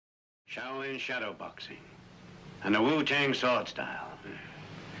Shaolin shadow boxing and the Wu-Tang sword style.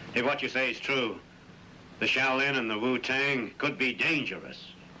 If what you say is true, the Shaolin and the Wu-Tang could be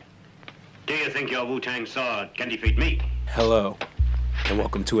dangerous. Do you think your Wu-Tang sword can defeat me? Hello, and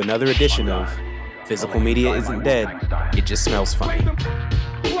welcome to another edition of Physical Media Isn't Dead, It Just Smells Funny.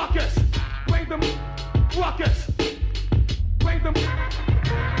 Ruckus! Bring them! Ruckus! Bring them!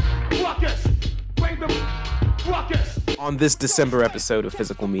 Ruckus! Bring them! Ruckus! On this December episode of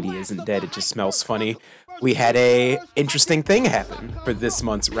Physical Media Isn't Dead, It Just Smells Funny, we had a interesting thing happen for this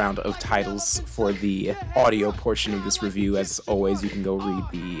month's round of titles for the audio portion of this review. As always, you can go read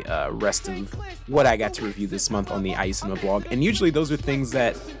the rest of what I got to review this month on the ICinema blog. And usually those are things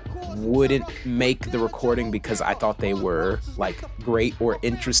that wouldn't make the recording because I thought they were like great or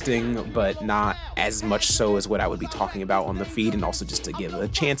interesting, but not as much so as what I would be talking about on the feed, and also just to give a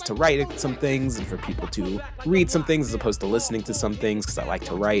chance to write some things and for people to read some things as opposed to listening to some things, because I like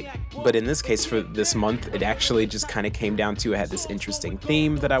to write. But in this case, for this month, it actually just kind of came down to I had this interesting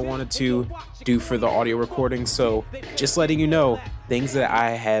theme that I wanted to do for the audio recording. So just letting you know, things that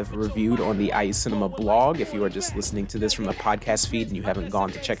I have reviewed on the ICinema blog. If you are just listening to this from the podcast feed and you haven't gone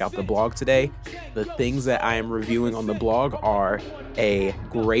to check out the blog today, the things that I am reviewing on the blog are a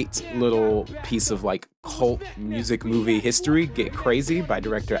great little piece of like cult music movie history, Get Crazy, by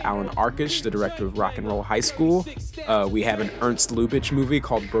director Alan Arkush, the director of Rock and Roll High School. We have an Ernst Lubitsch movie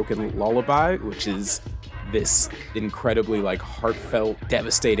called Broken Lullaby, which is this incredibly like heartfelt,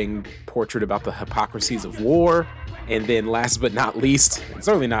 devastating portrait about the hypocrisies of war. And then last but not least, and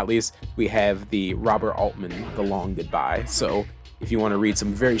certainly not least, we have the Robert Altman, The Long Goodbye. So if you want to read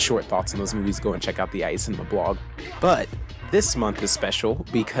some very short thoughts on those movies, go and check out the ICinema blog. But this month is special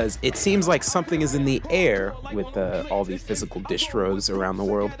because it seems like something is in the air with all the physical distros around the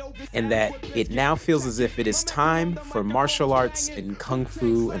world, and that it now feels as if it is time for martial arts and kung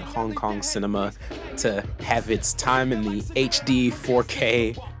fu and Hong Kong cinema to have its time in the HD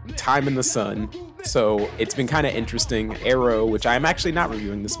 4K, time in the sun. So it's been kind of interesting. Arrow, which I'm actually not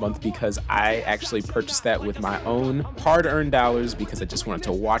reviewing this month because I actually purchased that with my own hard-earned dollars because I just wanted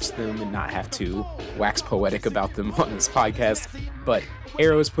to watch them and not have to wax poetic about them on this podcast. But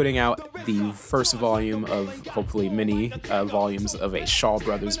Arrow is putting out the first volume of hopefully many volumes of a Shaw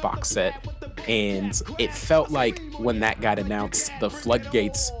Brothers box set. And it felt like when that got announced, the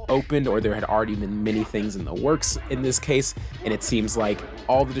floodgates opened, or there had already been many things in the works in this case. And it seems like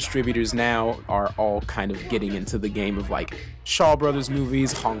all the distributors now are all kind of getting into the game of like Shaw Brothers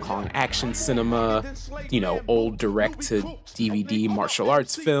movies, Hong Kong action cinema, old direct-to-DVD martial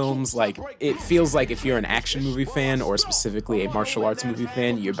arts films. Like, it feels like if you're an action movie fan or specifically a martial arts movie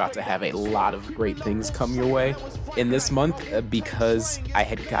fan, you're about to have a lot of great things come your way. In this month, because I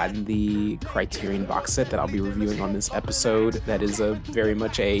had gotten the Criterion box set that I'll be reviewing on this episode, that is very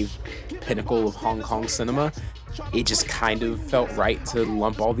much a pinnacle of Hong Kong cinema, it just kind of felt right to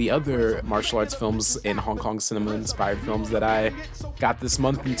lump all the other martial arts films and Hong Kong cinema-inspired films that I got this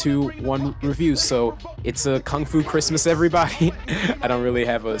month into one review. So it's a Kung Fu Christmas, everybody. I don't really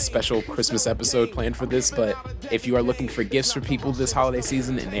have a special Christmas episode planned for this, but if you are looking for gifts for people this holiday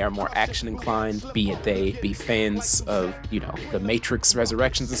season and they are more action-inclined, be it they be fans of, The Matrix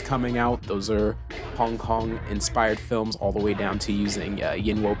Resurrections is coming out. Those are Hong Kong-inspired films, all the way down to using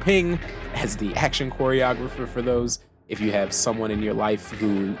Yin Wo Ping as the action choreographer for those. If you have someone in your life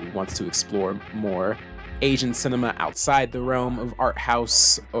who wants to explore more Asian cinema outside the realm of art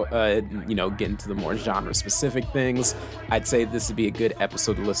house, get into the more genre-specific things, I'd say this would be a good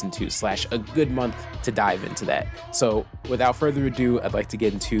episode to listen to / a good month to dive into that. So without further ado, I'd like to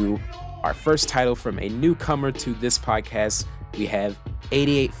get into our first title from a newcomer to this podcast. We have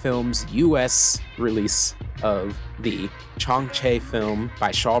 88 Films US release of the Chong Che film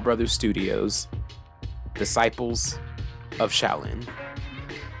by Shaw Brothers Studios, Disciples of Shaolin.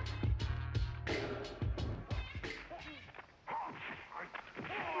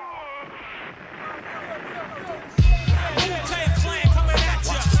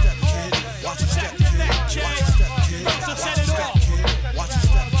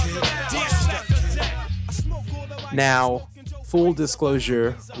 Now, full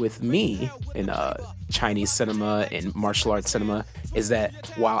disclosure with me in Chinese cinema and martial arts cinema is that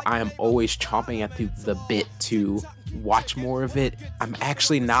while I am always chomping at the bit to watch more of it, I'm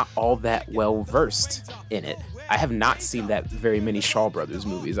actually not all that well versed in it. I have not seen that very many Shaw Brothers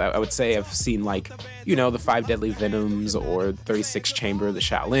movies. I would say I've seen the Five Deadly Venoms or 36 Chamber of the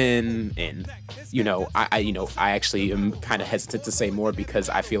Shaolin, and I actually am kind of hesitant to say more because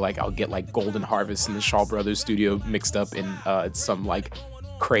I feel like I'll get like Golden Harvest and the Shaw Brothers studio mixed up in some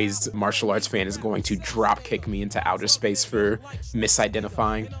crazed martial arts fan is going to drop kick me into outer space for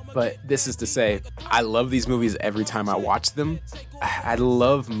misidentifying. But this is to say, I love these movies every time I watch them. I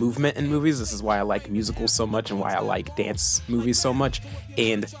love movement in movies. This is why I like musicals so much and why I like dance movies so much.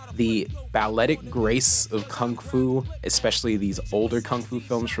 And the balletic grace of Kung Fu, especially these older Kung Fu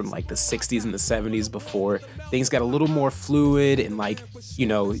films from like the 60s and the 70s before things got a little more fluid and like, you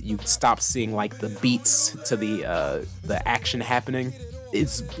know, you stop seeing like the beats to the action happening.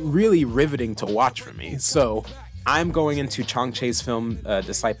 It's really riveting to watch for me. So I'm going into Chong Chai's film,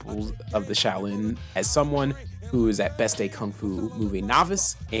 Disciples of the Shaolin, as someone who is at best a Kung Fu movie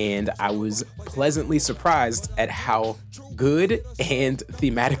novice, and I was pleasantly surprised at how good and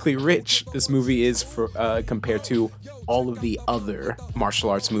thematically rich this movie is for compared to all of the other martial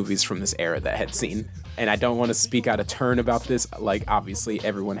arts movies from this era that I had seen. And I don't want to speak out of turn about this, like obviously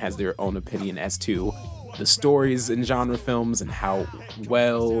everyone has their own opinion as to the stories in genre films and how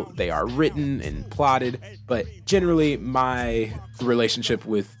well they are written and plotted, but generally my relationship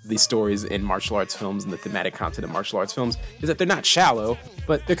with the stories in martial arts films and the thematic content of martial arts films is that they're not shallow,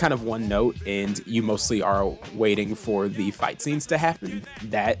 but they're kind of one note and you mostly are waiting for the fight scenes to happen.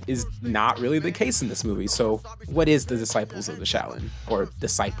 That is not really the case in this movie. So what is The Disciples of the Shaolin, or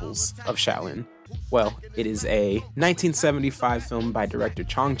Disciples of Shaolin? Well, it is a 1975 film by director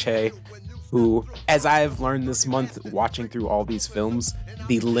Chong Chai, who, as I have learned this month watching through all these films,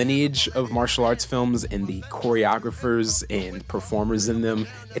 the lineage of martial arts films and the choreographers and performers in them,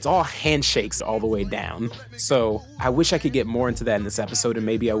 it's all handshakes all the way down. So I wish I could get more into that in this episode, and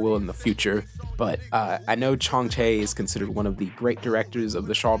maybe I will in the future. But I know Chong Chai is considered one of the great directors of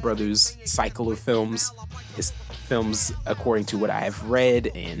the Shaw Brothers cycle of films. His films, according to what I have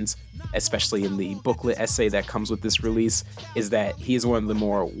read, and especially in the booklet essay that comes with this release, is that he is one of the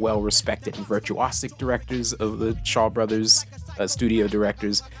more well-respected and virtuosic directors of the Shaw Brothers studio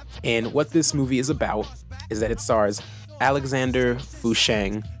directors. And what this movie is about is that it stars Alexander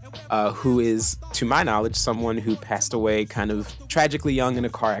Fusheng, who is, to my knowledge, someone who passed away kind of tragically young in a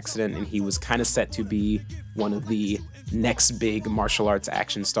car accident, and he was kind of set to be one of the next big martial arts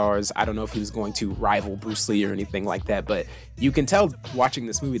action stars. I don't know if he was going to rival Bruce Lee or anything like that, but you can tell watching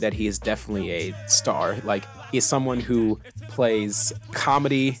this movie that he is definitely a star. Like, he is someone who plays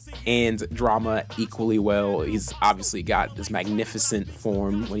comedy and drama equally well. He's obviously got this magnificent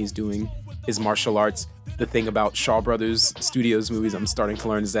form when he's doing his martial arts. The thing about Shaw Brothers Studios movies I'm starting to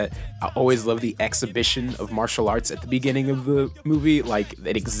learn is that I always love the exhibition of martial arts at the beginning of the movie. Like,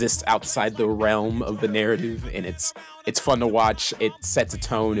 it exists outside the realm of the narrative, and it's fun to watch. It sets a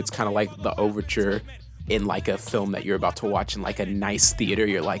tone. It's kind of like the overture in like a film that you're about to watch in like a nice theater.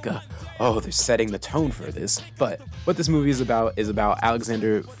 You're like, oh, they're setting the tone for this. But what this movie is about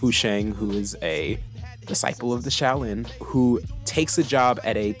Alexander Fusheng, who is a disciple of the Shaolin, who takes a job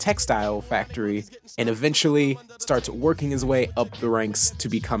at a textile factory and eventually starts working his way up the ranks to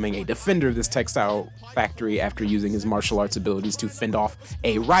becoming a defender of this textile factory after using his martial arts abilities to fend off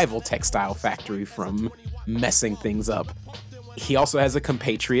a rival textile factory from messing things up. He also has a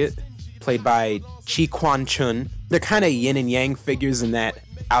compatriot played by Chi Kwan Chun. They're kind of yin and yang figures in that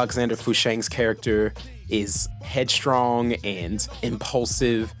Alexander Fusheng's character is headstrong and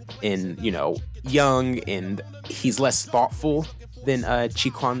impulsive and, you know, young, and he's less thoughtful than Chi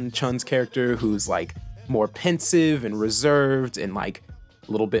Kwan Chun's character, who's like more pensive and reserved and like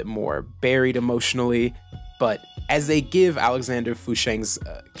a little bit more buried emotionally. But as they give Alexander Fusheng's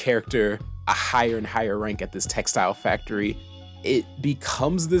character a higher and higher rank at this textile factory, it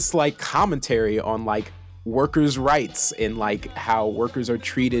becomes this like commentary on like workers' rights and like how workers are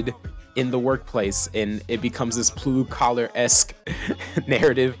treated in the workplace, and it becomes this blue collar-esque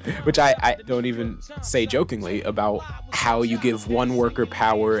narrative, which I don't even say jokingly, about how you give one worker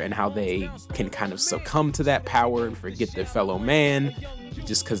power and how they can kind of succumb to that power and forget their fellow man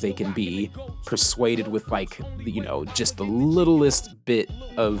just because they can be persuaded with like, you know, just the littlest bit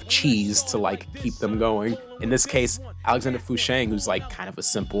of cheese to like keep them going. In this case, Alexander Fusheng, who's like kind of a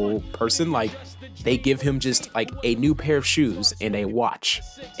simple person, like they give him just like a new pair of shoes and a watch,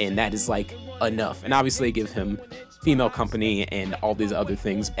 and that is like enough. And obviously they give him female company and all these other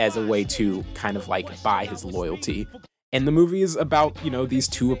things as a way to kind of like buy his loyalty. And the movie is about, you know, these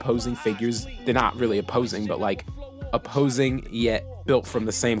two opposing figures. They're not really opposing, but like opposing yet built from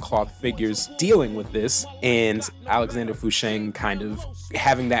the same cloth figures dealing with this, and Alexander Fusheng kind of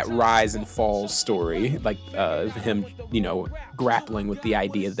having that rise and fall story, like him, you know, grappling with the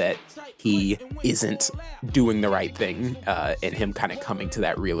idea that he isn't doing the right thing, and him kind of coming to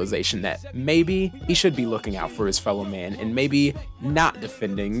that realization that maybe he should be looking out for his fellow man and maybe not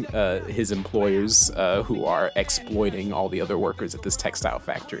defending his employers who are exploiting all the other workers at this textile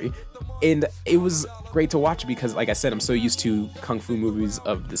factory. And it was great to watch because, like I said, I'm so used to kung fu movies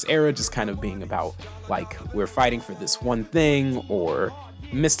of this era just kind of being about, like, we're fighting for this one thing, or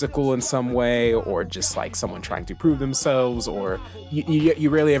mystical in some way, or just like someone trying to prove themselves, or you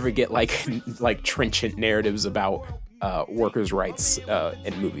rarely ever get like trenchant narratives about workers' rights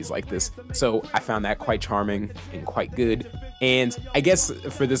in movies like this. So I found that quite charming and quite good. And I guess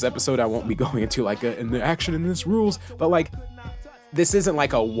for this episode, I won't be going into like and the action in this rules, but like, this isn't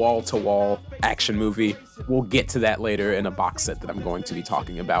like a wall-to-wall action movie. We'll get to that later in a box set that I'm going to be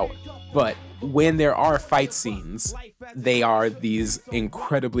talking about. But when there are fight scenes, they are these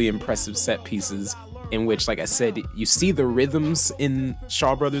incredibly impressive set pieces in which, like I said, you see the rhythms in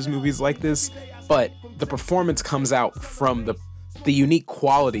Shaw Brothers movies like this, but the performance comes out from the unique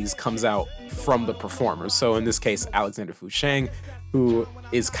qualities comes out from the performers. So in this case, Alexander Fusheng, who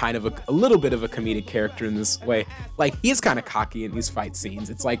is kind of a little bit of a comedic character in this way. Like, he is kind of cocky in these fight scenes.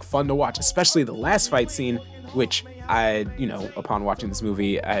 It's like fun to watch, especially the last fight scene, which I, upon watching this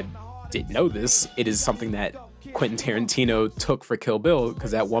movie, I did know this. It is something that Quentin Tarantino took for Kill Bill,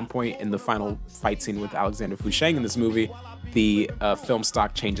 because at one point in the final fight scene with Alexander Fusheng in this movie, the film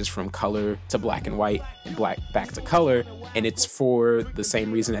stock changes from color to black and white and black back to color, and it's for the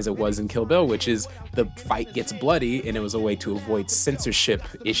same reason as it was in Kill Bill, which is the fight gets bloody, and it was a way to avoid censorship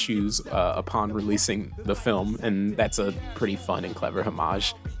issues upon releasing the film, and that's a pretty fun and clever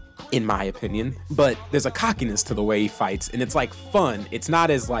homage, in my opinion. But there's a cockiness to the way he fights, and it's like fun. It's not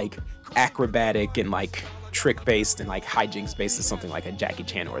as like acrobatic and like trick-based and like hijinks-based as something like a Jackie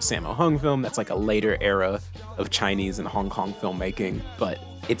Chan or a Sammo Hung film. That's like a later era of Chinese and Hong Kong filmmaking, but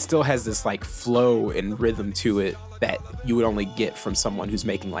it still has this like flow and rhythm to it that you would only get from someone who's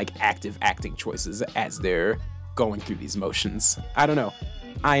making like active acting choices as they're going through these motions. I don't know.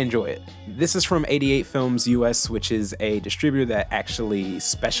 I enjoy it. This is from 88 Films US, which is a distributor that actually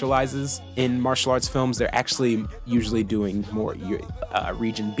specializes in martial arts films. They're actually usually doing more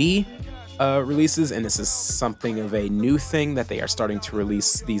Region B releases, and this is something of a new thing that they are starting to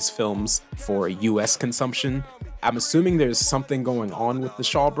release these films for US consumption. I'm assuming there's something going on with the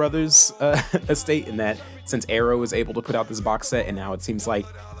Shaw Brothers estate, in that since Arrow was able to put out this box set, and now it seems like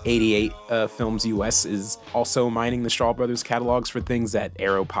 88 Films US is also mining the Shaw Brothers catalogs for things that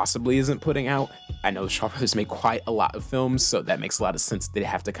Arrow possibly isn't putting out. I know the Shaw Brothers make quite a lot of films, so that makes a lot of sense. They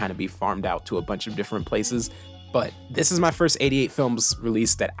have to kind of be farmed out to a bunch of different places. But this is my first 88 Films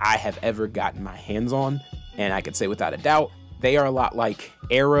release that I have ever gotten my hands on, and I could say without a doubt, they are a lot like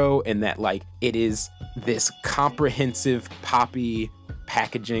Arrow in that like it is this comprehensive poppy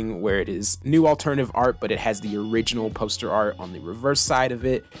packaging where it is new alternative art, but it has the original poster art on the reverse side of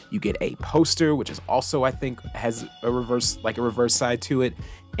it. You get a poster, which is also, I think, has a reverse side to it.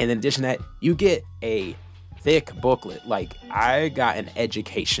 And in addition to that, you get a thick booklet. Like, I got an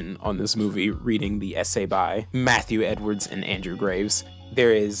education on this movie reading the essay by Matthew Edwards and Andrew Graves.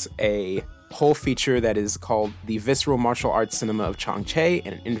 There is a whole feature that is called The Visceral Martial Arts Cinema of Chang Che,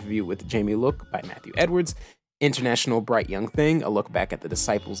 and an interview with Jamie Look by Matthew Edwards. International Bright Young Thing, a look back at the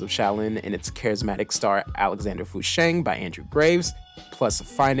disciples of Shaolin and its charismatic star Alexander Fusheng by Andrew Graves, plus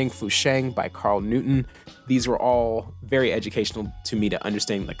Finding Fusheng by Carl Newton. These were all very educational to me to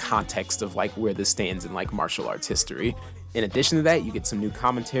understand the context of like where this stands in like martial arts history. In addition to that, you get some new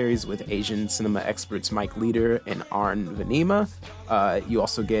commentaries with Asian cinema experts Mike Leader and Arn Venema. You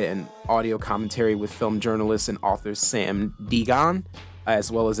also get an audio commentary with film journalist and author Sam Deegan,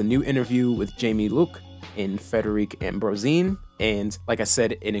 as well as a new interview with Jamie Luke and Frederic Ambrosine. And like I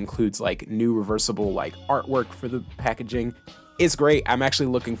said, it includes like new reversible like artwork for the packaging. It's great. I'm actually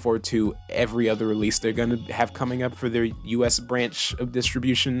looking forward to every other release they're gonna have coming up for their US branch of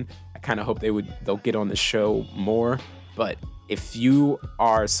distribution. I kind of hope they'll get on the show more. But if you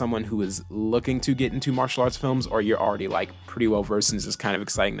are someone who is looking to get into martial arts films, or you're already like pretty well versed and it's just kind of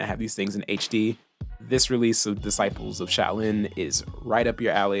exciting to have these things in HD, this release of Disciples of Shaolin is right up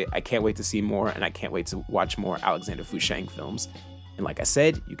your alley. I can't wait to see more, and I can't wait to watch more Alexander Fusheng films. And like I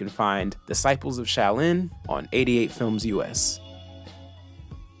said, you can find Disciples of Shaolin on 88 Films US.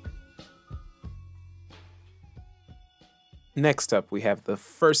 Next up, we have the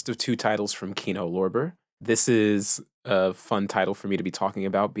first of two titles from Kino Lorber. This is a fun title for me to be talking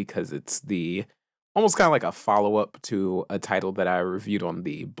about because it's the almost kind of like a follow-up to a title that I reviewed on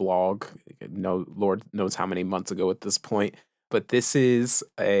the blog. No, Lord knows how many months ago at this point. But this is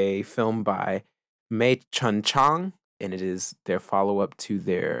a film by Mei Chun Chang, and it is their follow-up to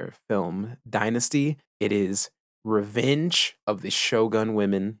their film Dynasty. It is Revenge of the Shogun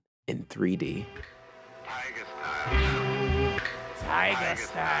Women in 3D. Tiger style. Tiger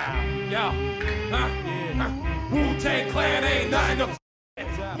style. Yo. Wu-Tang Clan ain't nothing to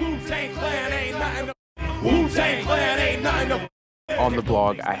Wu-Tang Clan ain't nothing to Wu-Tang Clan ain't nothing to. On the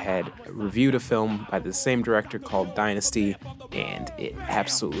blog, I had reviewed a film by the same director called Dynasty, and it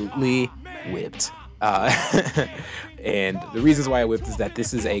absolutely whipped. And the reasons why I whipped is that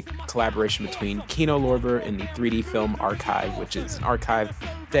this is a collaboration between Kino Lorber and the 3D Film Archive, which is an archive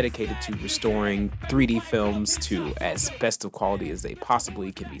dedicated to restoring 3D films to as best of quality as they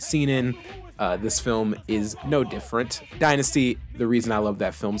possibly can be seen in. This film is no different. Dynasty, the reason I love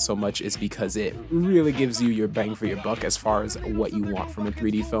that film so much is because it really gives you your bang for your buck as far as what you want from a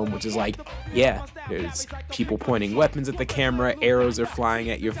 3D film, which is like, yeah, there's people pointing weapons at the camera, arrows are flying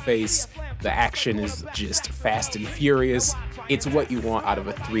at your face, the action is just fast and furious. It's what you want out of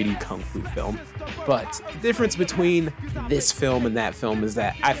a 3D kung fu film. But the difference between this film and that film is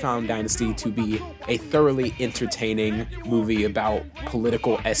that I found Dynasty to be a thoroughly entertaining movie about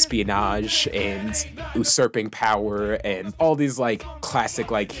political espionage and usurping power and all these like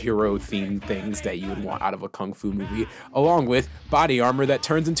classic like hero themed things that you would want out of a kung fu movie, along with body armor that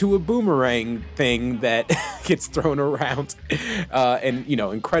turns into a boomerang thing that gets thrown around, and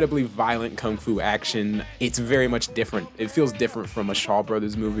incredibly violent kung fu action. It's very much different. It feels different from a Shaw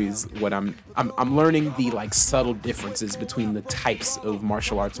Brothers movies. What I'm learning the like subtle differences between the types of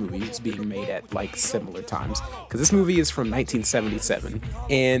martial arts movies being made at like similar times, because this movie is from 1977,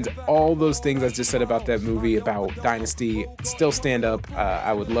 and all those things I just said about that movie, about Dynasty, still stand up.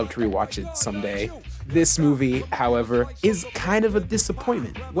 I would love to rewatch it someday. This movie, however, is kind of a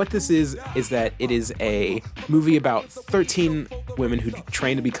disappointment. What this is that it is a movie about 13 women who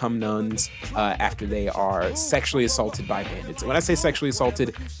train to become nuns after they are sexually assaulted by bandits. And when I say sexually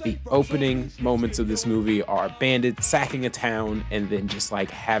assaulted, the opening moments of this movie are bandits sacking a town and then just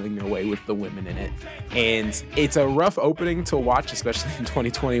like having their way with the women in it. And it's a rough opening to watch, especially in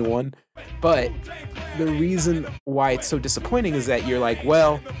 2021. But the reason why it's so disappointing is that you're like,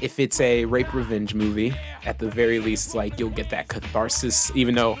 well, if it's a rape revenge movie, at the very least, like, you'll get that catharsis,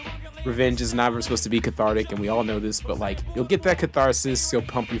 even though revenge is never supposed to be cathartic, and we all know this, but like, you'll get that catharsis, you'll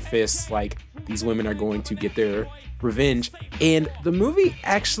pump your fists, like, these women are going to get their revenge. And the movie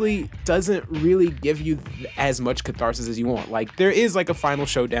actually doesn't really give you as much catharsis as you want. Like, there is like a final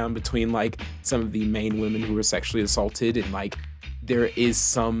showdown between like some of the main women who were sexually assaulted, and like, there is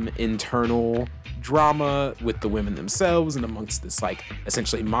some internal drama with the women themselves and amongst this like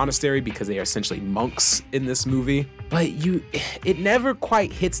essentially monastery, because they are essentially monks in this movie. But it never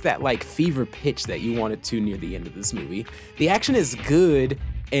quite hits that like fever pitch that you want it to near the end of this movie. The action is good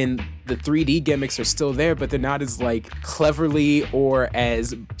and the 3D gimmicks are still there, but they're not as like cleverly or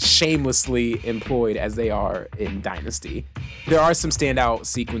as shamelessly employed as they are in Dynasty. There are some standout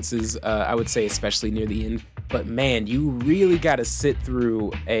sequences, I would say, especially near the end. But man, you really gotta sit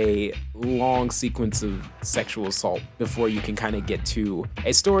through a long sequence of sexual assault before you can kind of get to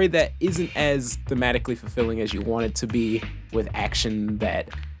a story that isn't as thematically fulfilling as you want it to be, with action that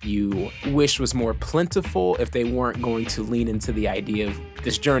you wish was more plentiful if they weren't going to lean into the idea of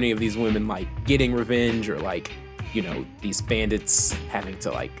this journey of these women like getting revenge, or like, these bandits having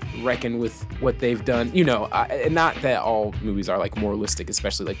to like reckon with what they've done. Not that all movies are like moralistic,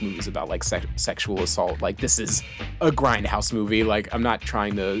 especially like movies about like sexual assault. Like, this is a grindhouse movie. Like, I'm not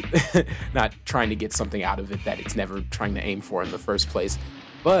trying to get something out of it that it's never trying to aim for in the first place.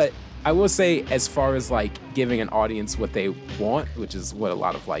 But I will say, as far as like giving an audience what they want, which is what a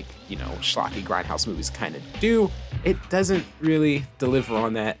lot of like, schlocky grindhouse movies kind of do, it doesn't really deliver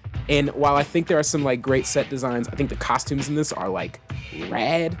on that. And while I think there are some like great set designs, I think the costumes in this are like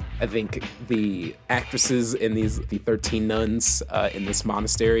rad. I think the actresses in the 13 nuns in this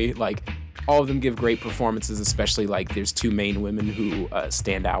monastery, like, all of them give great performances, especially like there's two main women who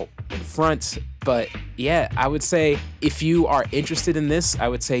stand out in front. But yeah, I would say if you are interested in this, I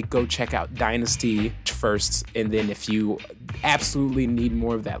would say go check out Dynasty first. And then if you absolutely need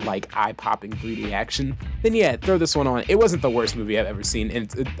more of that like eye-popping 3D action, then yeah, throw this one on. It wasn't the worst movie I've ever seen.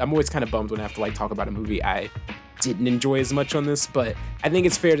 And I'm always kind of bummed when I have to like talk about a movie I didn't enjoy as much on this, but I think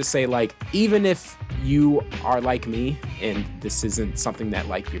it's fair to say, like, even if you are like me and this isn't something that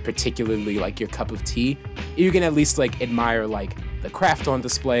like you're particularly like your cup of tea, you can at least like admire like the craft on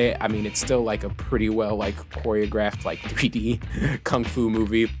display. I mean, it's still like a pretty well like choreographed like 3D kung fu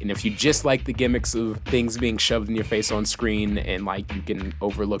movie, and if you just like the gimmicks of things being shoved in your face on screen and like you can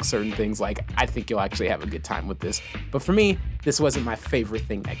overlook certain things, like, I think you'll actually have a good time with this. But for me, this wasn't my favorite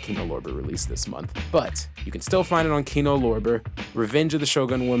thing that Kino Lorber released this month, but you can still find it on Kino Lorber, Revenge of the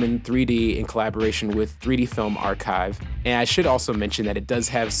Shogun Woman 3D in collaboration with 3D Film Archive. And I should also mention that it does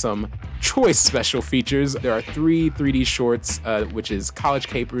have some choice special features. There are 3 3D shorts, which is College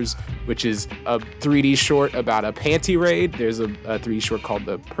Capers, which is a 3D short about a panty raid. There's a 3D short called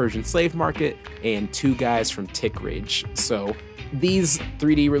The Persian Slave Market, and 2 Guys from Tick Ridge. So these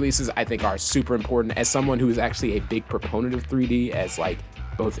 3D releases I think are super important. As someone who is actually a big proponent of 3D as like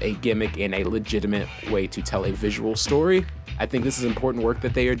both a gimmick and a legitimate way to tell a visual story, I think this is important work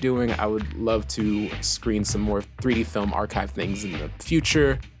that they are doing. I would love to screen some more 3D Film Archive things in the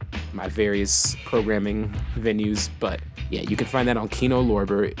future, my various programming venues, but yeah, you can find that on Kino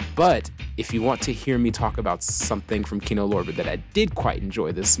Lorber. But if you want to hear me talk about something from Kino Lorber that I did quite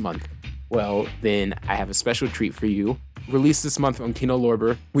enjoy this month, well, then I have a special treat for you. Released this month on Kino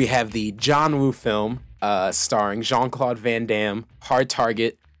Lorber, we have the John Woo film starring Jean-Claude Van Damme, Hard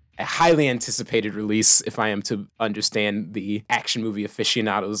Target, a highly anticipated release if I am to understand the action movie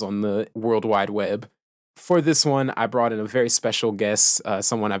aficionados on the World Wide Web. For this one, I brought in a very special guest,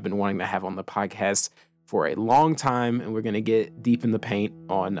 someone I've been wanting to have on the podcast for a long time, and we're going to get deep in the paint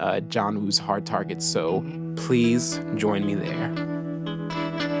on John Woo's Hard Target, so please join me there.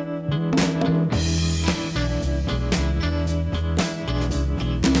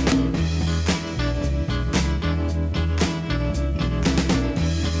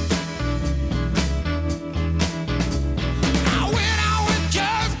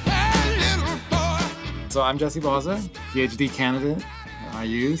 So I'm Jesse Bowser, PhD candidate at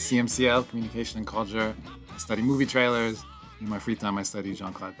IU, CMCL, Communication and Culture. I study movie trailers. In my free time, I study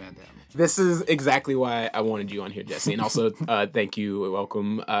Jean-Claude Van Damme. This is exactly why I wanted you on here, Jesse. And also, thank you,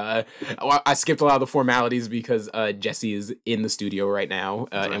 welcome. I skipped a lot of the formalities because Jesse is in the studio right now.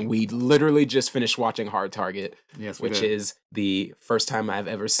 Right. And we literally just finished watching Hard Target, which is the first time I've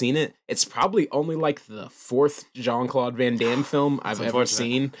ever seen it. It's probably only like the 4th Jean-Claude Van Damme film I've ever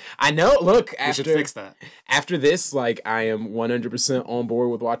seen. I know, look, we should fix that. After this, like, I am 100% on board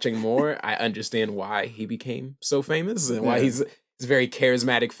with watching more. I understand why he became so famous and why he's a very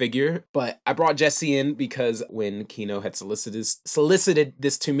charismatic figure. But I brought Jesse in because when Kino had solicited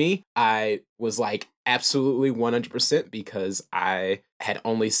this to me, I was like, absolutely 100%, because I had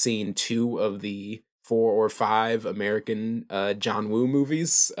only seen 2 of the 4 or 5 American John Woo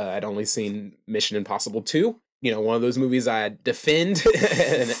movies. I'd only seen Mission Impossible 2. You know, one of those movies I defend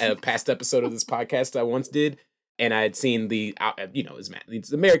in a past episode of this podcast I once did. And I had seen the,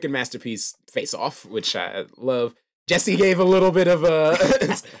 his American masterpiece, Face Off, which I love. Jesse gave a little bit of a,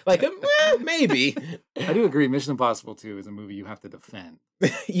 maybe. I do agree. Mission Impossible 2 is a movie you have to defend.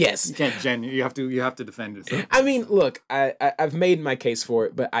 Yes. You can't you have to defend yourself. I mean, look, I've made my case for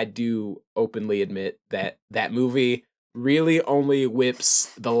it, but I do openly admit that that movie really only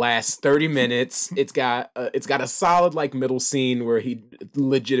whips the last 30 minutes. It's got a solid like middle scene where he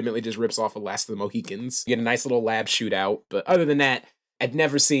legitimately just rips off the Last of the Mohicans. You get a nice little lab shootout, but other than that, I'd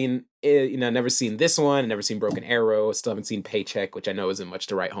never seen this one, never seen Broken Arrow, still haven't seen Paycheck, which I know isn't much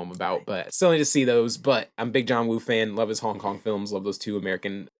to write home about, but still need to see those. But I'm a big John Woo fan, love his Hong Kong films, love those 2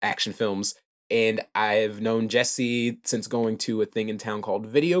 American action films. And I've known Jesse since going to a thing in town called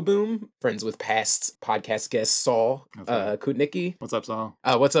Video Boom, friends with past podcast guest Saul Kutnicki. What's up, Saul?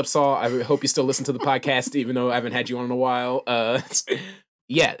 What's up, Saul? I hope you still listen to the podcast, even though I haven't had you on in a while.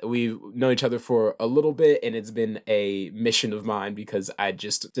 Yeah, we've known each other for a little bit, and it's been a mission of mine because I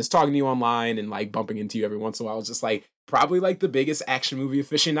just talking to you online and like bumping into you every once in a while. I was just like, probably like the biggest action movie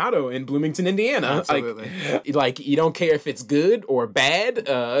aficionado in Bloomington, Indiana. Absolutely. Like you don't care if it's good or bad.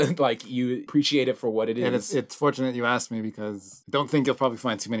 Like you appreciate it for what it is. And it's fortunate you asked me because I don't think you'll probably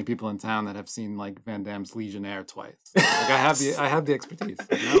find too many people in town that have seen like Van Damme's Legionnaire twice. Like I have the expertise.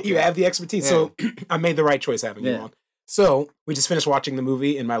 You have the expertise, so I made the right choice having you on. So we just finished watching the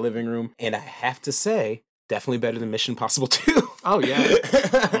movie in my living room, and I have to say, definitely better than Mission Impossible 2. Oh, yeah.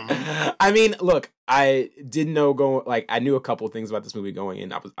 Mm-hmm. I mean, look, I didn't know I knew a couple of things about this movie going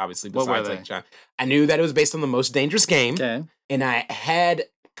in. I was obviously besides like John. I knew that it was based on The Most Dangerous Game. Okay. And I had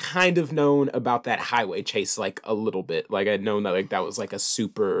kind of known about that highway chase like a little bit. Like I'd known that like that was like a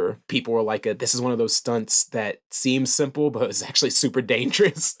super, people were like, this is one of those stunts that seems simple, but it's actually super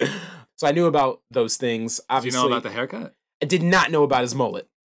dangerous. So I knew about those things. Obviously, did you know about the haircut? I did not know about his mullet.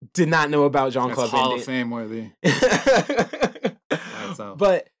 Did not know about Jean-Claude Van Damme. Hall of Fame worthy.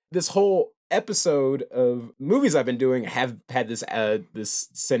 But this whole episode of movies I've been doing have had this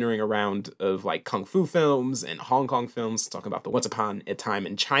centering around of like kung fu films and Hong Kong films, talking about the Once Upon a Time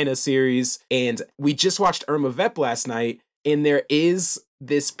in China series. And we just watched Irma Vep last night, and there is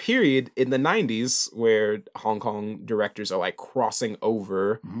this period in the 90s where Hong Kong directors are like crossing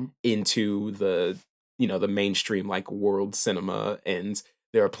over into the, the mainstream like world cinema, and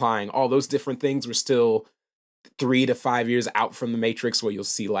they're applying all those different things. We're still 3 to 5 years out from the Matrix, where you'll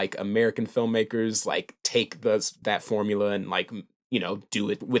see like American filmmakers like take that formula and like, do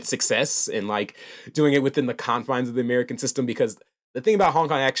it with success, and like doing it within the confines of the American system. Because the thing about Hong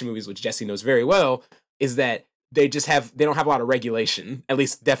Kong action movies, which Jesse knows very well, is that they don't have a lot of regulation, at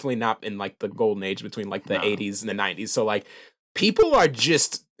least definitely not in like the golden age between like the 80s and the 90s. So like people are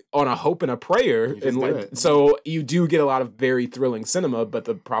just on a hope and a prayer, and like, so you do get a lot of very thrilling cinema. But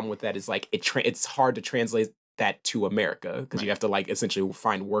the problem with that is like it's hard to translate that to America, because you have to like essentially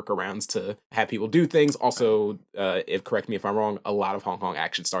find workarounds to have people do things. Also, correct me if I'm wrong, a lot of Hong Kong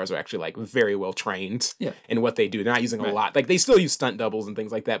action stars are actually like very well trained in what they do. They're not using a lot, like they still use stunt doubles and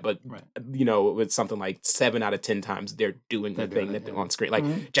things like that, but with something like 7 out of 10 times they're doing the thing that on screen.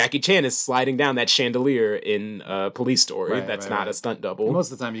 Like Jackie Chan is sliding down that chandelier in Police Story. That's not a stunt double. And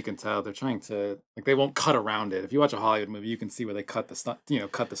most of the time you can tell they're trying to, like, they won't cut around it. If you watch a Hollywood movie, you can see where they cut the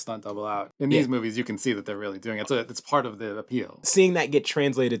stunt double out. In these movies, you can see that they're really doing it. It's part of the appeal. Seeing that get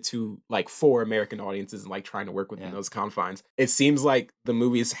translated to like for American audiences and like trying to work within those confines, it seems like the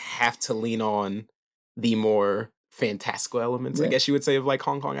movies have to lean on the more fantastical elements, I guess you would say, of like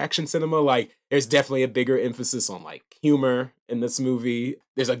Hong Kong action cinema. Like there's definitely a bigger emphasis on like humor in this movie.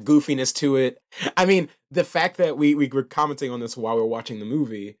 There's a goofiness to it. I mean, the fact that we were commenting on this while we were watching the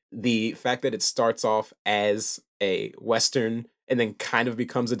movie, the fact that it starts off as a Western and then kind of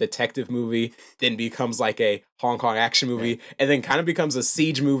becomes a detective movie, then becomes like a Hong Kong action movie, and then kind of becomes a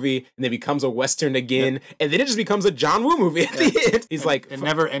siege movie, and then becomes a Western again, and then it just becomes a John Woo movie at the end. He's like... And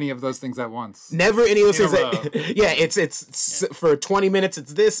never any of those things at once. Never any of those things. It's for 20 minutes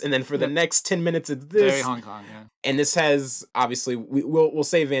it's this, and then for the next 10 minutes it's this. Very Hong Kong, And this has, obviously, we'll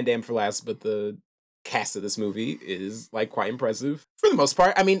save Van Damme for last, but the cast of this movie is like quite impressive for the most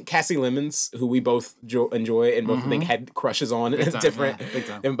part. I mean, Cassie Lemons, who we both enjoy and both think had crushes on different,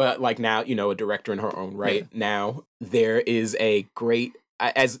 but like now, a director in her own right. Now there is a great,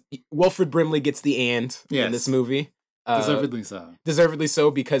 as Wilfred Brimley gets the in this movie. Deservedly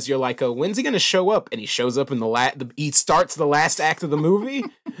so, because you're like, when's he gonna show up? And he shows up in he starts the last act of the movie,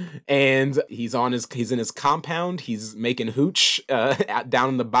 and he's in his compound. He's making hooch down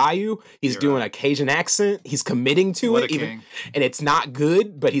in the bayou. He's doing a Cajun accent. He's committing to it, and it's not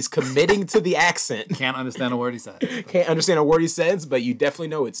good, but he's committing to the accent. Can't understand a word he says. But you definitely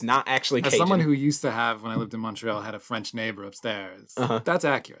know it's not actually Cajun. As someone who used to have, when I lived in Montreal, had a French neighbor upstairs. That's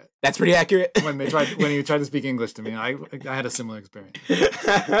accurate. That's pretty accurate. When he tried to speak English to me, I had a similar experience.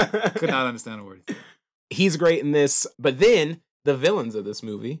 Could not understand a word. He's great in this, but then the villains of this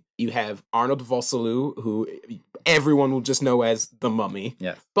movie, you have Arnold Vosloo, who everyone will just know as the Mummy.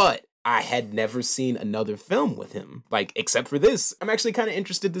 Yes. But I had never seen another film with him, like, except for this. I'm actually kind of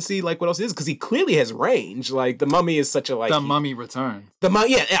interested to see, like, what else it is, because he clearly has range. Like, the Mummy is such a, like... Mummy returns.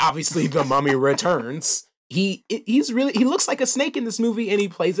 Obviously, the Mummy returns. He looks like a snake in this movie, and he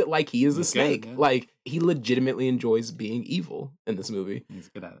plays it like he is a snake. Good, yeah. Like, he legitimately enjoys being evil in this movie. He's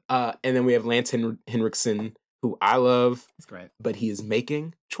good at it. And then we have Lance Henriksen, who I love. He's great. But he is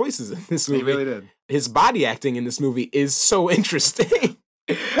making choices in this movie. He really did. His body acting in this movie is so interesting.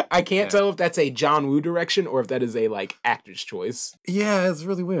 I can't tell if that's a John Woo direction or if that is a, like, actor's choice. Yeah, it's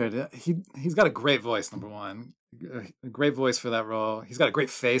really weird. He's got a great voice, number one. A great voice for that role. He's got a great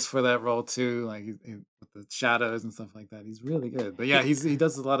face for that role too. Like with the shadows and stuff like that. He's really good. But yeah, he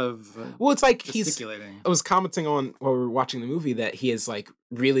does a lot of it's like gesticulating. I was commenting on while we were watching the movie that he has like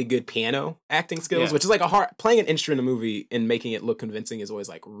really good piano acting skills, which is like playing an instrument in a movie and making it look convincing is always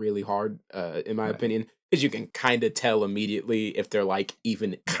like really hard, in my opinion, because you can kind of tell immediately if they're like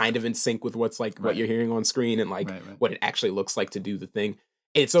even kind of in sync with what's like what you're hearing on screen and like what it actually looks like to do the thing.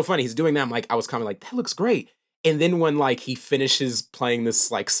 And it's so funny. He's doing that. I'm like, I was kind of like, that looks great. And then when, like, he finishes playing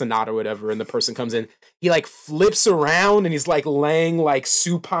this, like, sonata or whatever, and the person comes in, he, like, flips around, and he's, like, laying, like,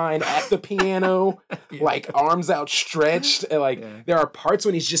 supine at the piano, like, arms outstretched. And, like, there are parts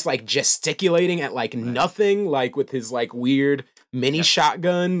when he's just, like, gesticulating at, like, nothing, like, with his, like, weird mini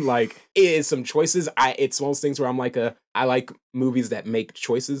shotgun. Like, it is some choices. It's one of those things where I'm like, I like movies that make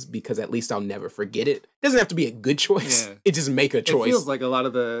choices because at least I'll never forget it. It doesn't have to be a good choice. Yeah. It just make a choice. It feels like a lot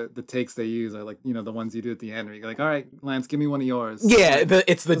of the takes they use are like, the ones you do at the end where you're like, all right, Lance, give me one of yours. Yeah,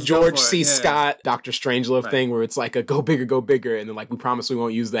 it's the George C. Scott, Dr. Strangelove thing where it's like a go bigger, and then like, we promise we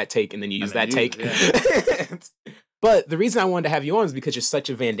won't use that take, and then you use that take. But the reason I wanted to have you on is because you're such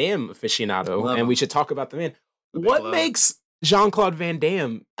a Van Damme aficionado, and we should talk about the man. What makes Jean-Claude Van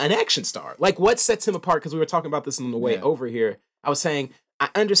Damme an action star? Like, what sets him apart? Because we were talking about this on the way over here. I was saying, I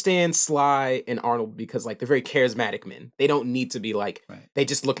understand Sly and Arnold because like they're very charismatic men. They don't need to be like they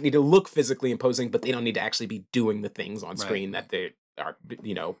just need to look physically imposing, but they don't need to actually be doing the things on screen that they are,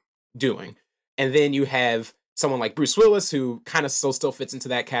 doing. And then you have someone like Bruce Willis, who kind of still fits into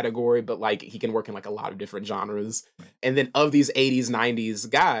that category, but like he can work in like a lot of different genres. And then of these 80s, 90s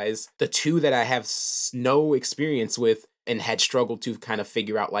guys, the two that I have no experience with and had struggled to kind of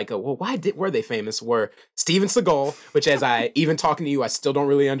figure out like, why were they famous, were Steven Seagal, which as I even talking to you, I still don't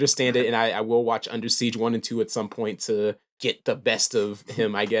really understand it. And I will watch Under Siege 1 and 2 at some point to get the best of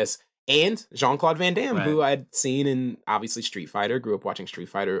him, I guess. And Jean-Claude Van Damme, who I'd seen in, obviously, Street Fighter. Grew up watching Street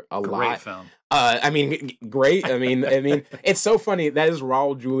Fighter a lot. Great film. Great. I mean, it's so funny. That is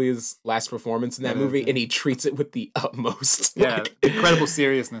Raul Julia's last performance in that movie, and he treats it with the utmost. Yeah, incredible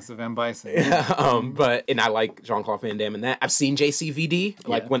seriousness of M. Bison. And I like Jean-Claude Van Damme in that. I've seen JCVD,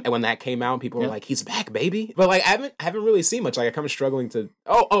 like when that came out, and people were like, "He's back, baby." But like, I haven't really seen much. Like, I'm kind of struggling to.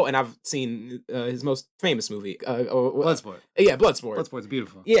 And I've seen his most famous movie, Bloodsport. Yeah, Bloodsport. Bloodsport's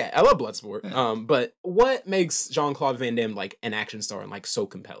beautiful. Yeah, I love Bloodsport. Yeah. But what makes Jean-Claude Van Damme like an action star and like so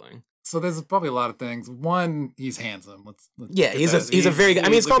compelling? So there's probably a lot of things. One, he's handsome. He's a very good. I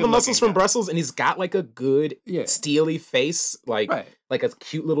mean, it's called The Muscles from Brussels, and he's got like a good steely face, like a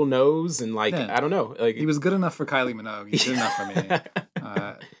cute little nose, and like I don't know. Like he was good enough for Kylie Minogue. He's good enough for me.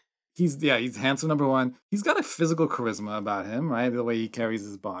 He's handsome, number one. He's got a physical charisma about him, right? The way he carries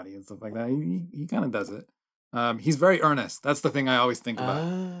his body and stuff like that. He kind of does it. He's very earnest. That's the thing I always think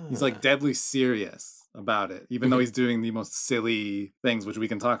about. He's like deadly serious about it, even though he's doing the most silly things, which we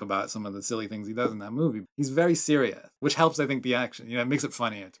can talk about, some of the silly things he does in that movie. He's very serious, which helps, I think, the action. It makes it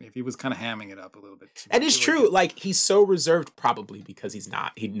funnier to me. If he was kind of hamming it up a little bit. That is true. Like, he's so reserved, probably because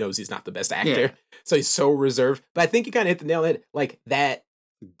he knows he's not the best actor. Yeah. So he's so reserved. But I think you kind of hit the nail on the head. Like, that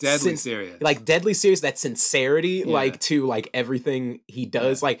serious. Like, deadly serious, that sincerity, like, to, like, everything he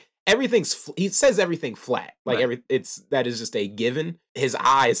does. Like, he says everything flat. Like that is just a given. His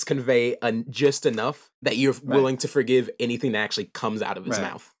eyes convey just enough that you're willing to forgive anything that actually comes out of his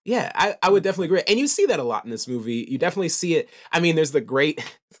mouth. Yeah, I would definitely agree. And you see that a lot in this movie. You definitely see it. I mean, there's the great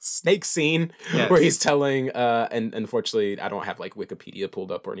snake scene where he's telling, and unfortunately, I don't have like Wikipedia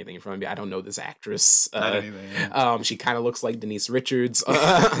pulled up or anything in front of me. I don't know this actress. She kind of looks like Denise Richards.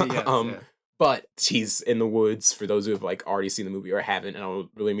 But she's in the woods, for those who have like already seen the movie or haven't, and I don't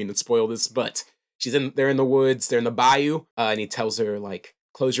really mean to spoil this, but they're in the woods, they're in the bayou, and he tells her like,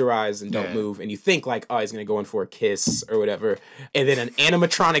 close your eyes and don't move. And you think like, oh, he's gonna go in for a kiss or whatever. And then an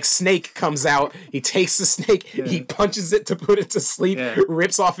animatronic snake comes out. He takes the snake, he punches it to put it to sleep,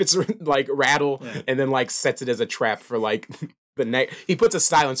 rips off its like rattle, and then like sets it as a trap for like the neck. He puts a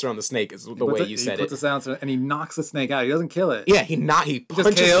silencer on the snake, is the way you said it. He puts a silencer and he knocks the snake out. He doesn't kill it. Yeah, he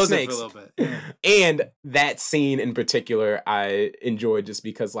punches the snakes. For a little bit. And that scene in particular, I enjoyed just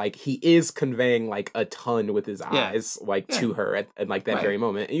because like he is conveying like a ton with his eyes, like to her at like that very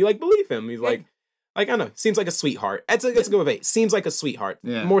moment, and you like believe him. He's like I don't know, seems like a sweetheart. That's a good way. Seems like a sweetheart,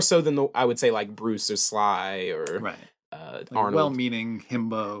 more so than I would say like Bruce or Sly or like Arnold. Well-meaning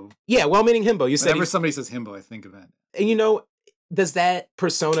himbo. Yeah, well-meaning himbo. You said whenever somebody says himbo, I think of that. And does that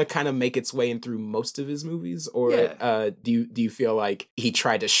persona kind of make its way in through most of his movies, or do you feel like he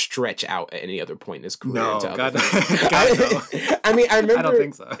tried to stretch out at any other point in his career? No, God, no. I mean, I don't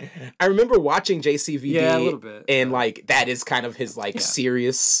think so. I remember watching JCVD, a little bit, and like that is kind of his like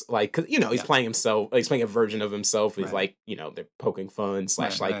serious, like, cause he's playing himself, he's playing a version of himself. He's like, they're poking fun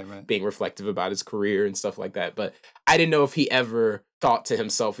 / being reflective about his career and stuff like that. But I didn't know if he ever thought to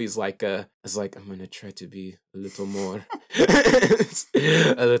himself, I'm gonna try to be a little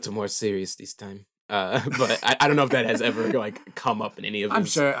more serious this time. But I don't know if that has ever like come up in any of his... I'm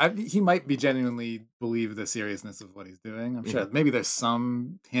sure he might be genuinely believe the seriousness of what he's doing. I'm sure maybe there's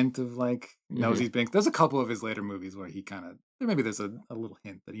some hint of like knows he's being... There's a couple of his later movies where he kind of... Maybe there's a little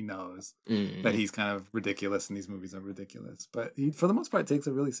hint that he knows that he's kind of ridiculous and these movies are ridiculous. But he, for the most part, takes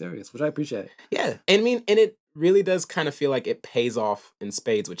it really serious, which I appreciate. Yeah. I mean, and it really does kind of feel like it pays off in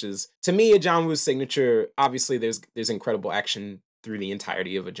spades, which is, to me, a John Woo signature. Obviously, there's incredible action through the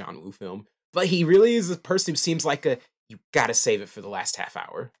entirety of a John Woo film. But he really is a person who seems like you gotta save it for the last half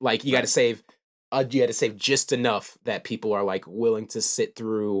hour. Like, you gotta save just enough that people are like willing to sit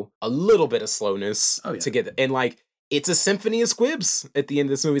through a little bit of slowness to get it. And like, it's a symphony of squibs at the end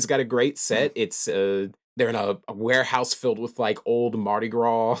of this movie. It's got a great set. It's they're in a warehouse filled with like old Mardi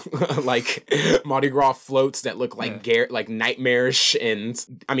Gras, like Mardi Gras floats that look like like nightmarish. And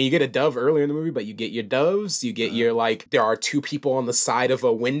I mean, you get a dove earlier in the movie, but you get your doves. You get your like, there are two people on the side of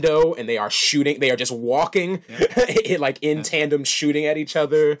a window and they are shooting. They are just walking like in tandem, shooting at each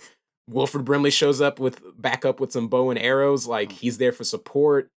other. Wilford Brimley shows up back up with some bow and arrows. Like, he's there for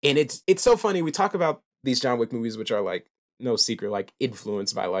support. And it's so funny. We talk about these John Wick movies, which are like, no secret, like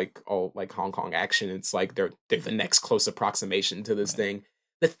influenced by like all like Hong Kong action. It's like they're the next close approximation to this thing.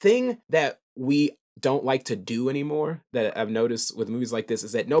 The thing that we don't like to do anymore that I've noticed with movies like this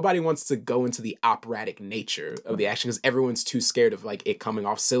is that nobody wants to go into the operatic nature of the action because everyone's too scared of like it coming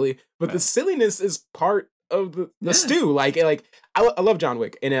off silly. But the silliness is part of the stew. Like I love John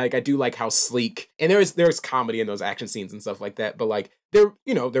Wick, and like I do like how sleek, and there's comedy in those action scenes and stuff like that, but like they're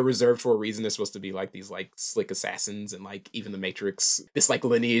reserved for a reason. They're supposed to be like these like slick assassins, and like even the Matrix, this like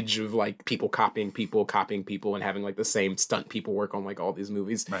lineage of like people copying people and having like the same stunt people work on like all these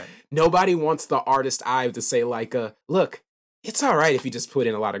movies. Right. Nobody wants the artist eye to say like look, it's all right if you just put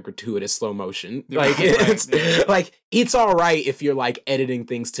in a lot of gratuitous slow motion. Like like it's all right if you're like editing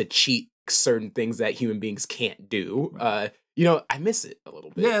things to cheat certain things that human beings can't do. I miss it a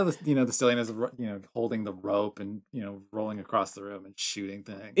little bit. Yeah, the silliness of holding the rope and rolling across the room and shooting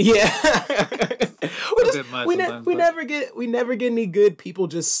things. Yeah, we never get any good people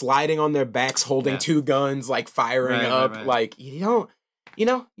just sliding on their backs, holding two guns, like firing up. Right. Like you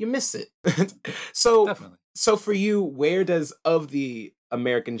miss it. So definitely. So for you, where does of the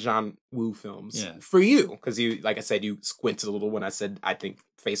American John Woo films for you? Because you, like I said, you squinted a little when I said I think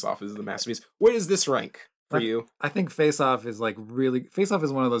Face Off is the masterpiece. Where does this rank for you? I think Face Off is like Face Off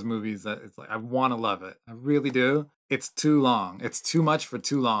is one of those movies that it's like I want to love it. I really do. It's too long. It's too much for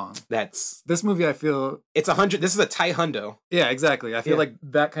too long. This movie. I feel it's 100. This is a tight hundo. Yeah, exactly. I feel like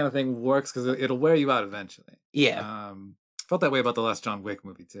that kind of thing works because it'll wear you out eventually. Yeah. Felt that way about the last John Wick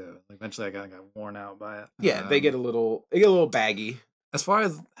movie too. Like eventually, I got worn out by it. Yeah, they get a little baggy. As far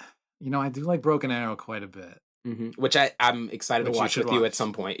as I do like Broken Arrow quite a bit, which I'm excited to watch with you at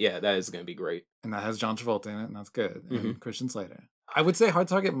some point. Yeah, that is going to be great, and that has John Travolta in it, and that's good. And Christian Slater. I would say Hard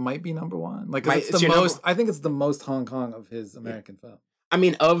Target might be number one. Like it's the most. I think it's the most Hong Kong of his American film. I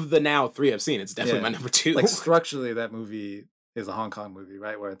mean, of the now 3 I've seen, it's definitely my number 2. Like structurally, that movie is a Hong Kong movie,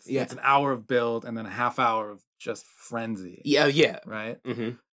 right? Where it's an hour of build and then a half hour of just frenzy. Yeah. Right?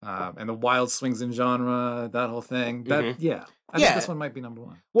 Mm-hmm. And the wild swings in genre, that whole thing. I think this one might be number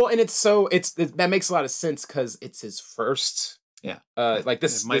 1. Well, and that makes a lot of sense because it's his first. Yeah.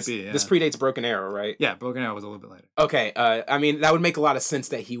 This predates Broken Arrow, right? Yeah, Broken Arrow was a little bit later. Okay. I mean, that would make a lot of sense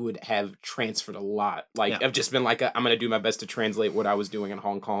that he would have transferred a lot. Like, I've just been like, I'm going to do my best to translate what I was doing in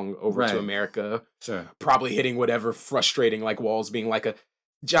Hong Kong over to America. Sure. Probably hitting whatever frustrating, like, walls, being like a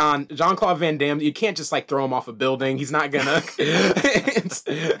Jean-Claude Van Damme. You can't just, like, throw him off a building. He's not gonna...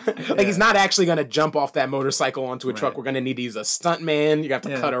 he's not actually gonna jump off that motorcycle onto a truck. We're gonna need to use a stuntman. You have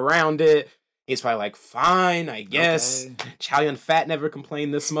to cut around it. He's probably like, fine, I guess. Okay. Chow Yun-Fat never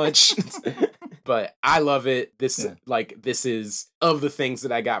complained this much. But I love it. This is, of the things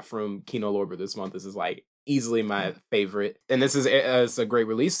that I got from Kino Lorber this month, this is like easily my favorite. And this is it's a great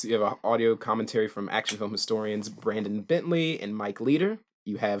release. You have an audio commentary from action film historians Brandon Bentley and Mike Leader.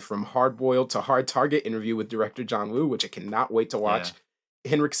 You have From Hard Boiled to Hard Target, interview with director John Woo, which I cannot wait to watch.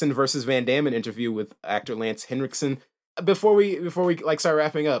 Henriksen versus Van Damme, an interview with actor Lance Henriksen. Before we like start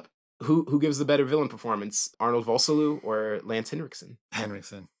wrapping up, who gives the better villain performance, Arnold Vosloo or Lance Henriksen?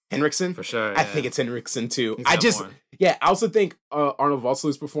 Henriksen? For sure. I think it's Henriksen too. I also think Arnold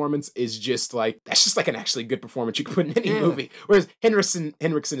Vosloo's performance is just like, that's just like an actually good performance you could put in any movie. Whereas Henriksen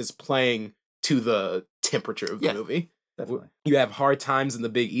is playing to the temperature of the movie. Definitely. You have Hard Times in the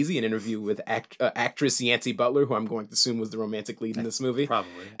Big Easy, an interview with actress Yancey Butler, who I'm going to assume was the romantic lead in this movie.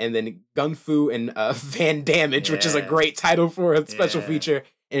 Probably. And then Gun Fu and Van Damage, which is a great title for a special feature,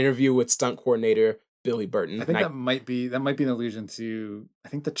 an interview with stunt coordinator Billy Burton. I think that might be an allusion to, I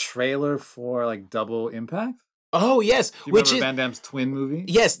think, the trailer for like Double Impact. Oh yes, do you remember Van Damme's twin movie?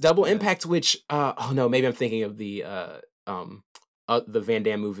 Yes, Double Impact. Which maybe I'm thinking of the Van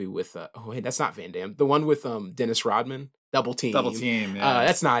Damme movie with that's not Van Damme. The one with Dennis Rodman. Double Team. Yeah.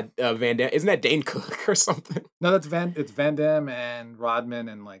 That's not Van Damme. Isn't that Dane Cook or something? No, it's Van Damme and Rodman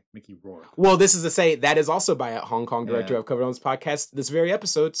and like Mickey Rourke. Well, this is to say that is also by a Hong Kong director I've covered on this podcast. This very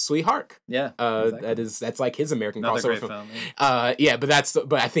episode, Sweetheart. Yeah, exactly. That's like his American crossover film.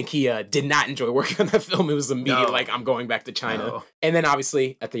 But I think he did not enjoy working on that film. It was immediate like, I'm going back to China. No. And then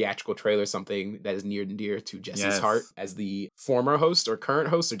obviously a theatrical trailer, something that is near and dear to Jesse's heart as the former host or current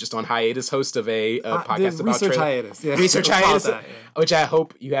host or just on hiatus host of a podcast about research trailer. Hiatus. Yeah. Research hiatus, which I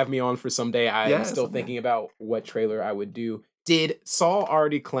hope you have me on for someday. I am still thinking about what trailer I would do. Did Saul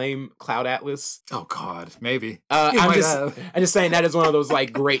already claim Cloud Atlas? Oh God, maybe. I'm just saying that is one of those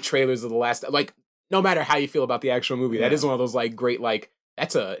like great trailers of the last, like, no matter how you feel about the actual movie, that is one of those like great, like,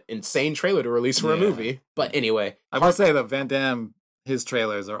 that's a insane trailer to release for a movie. But anyway, I will say that Van Damme his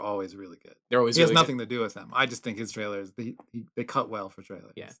trailers are always really good. They're always He has really nothing to do with them. I just think his trailers, they cut well for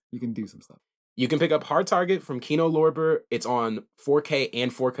trailers. Yeah. You can do some stuff. You can pick up Hard Target from Kino Lorber. It's on 4K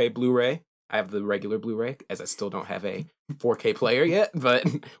and 4K Blu-ray. I have the regular Blu-ray, as I still don't have a 4K player yet, but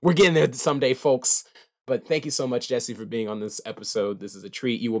we're getting there someday, folks. But thank you so much, Jesse, for being on this episode. This is a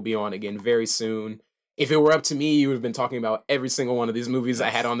treat. You will be on again very soon. If it were up to me, you would have been talking about every single one of these movies I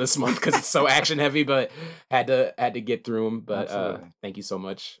had on this month because it's so action heavy, but had to get through them. But thank you so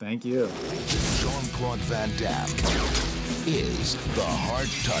much. Thank you. Jean-Claude Van Damme is the Hard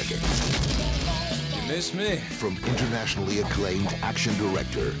Target. You miss me? From internationally acclaimed action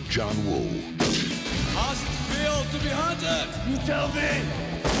director John Woo. How's it feel to be hunted? You tell me.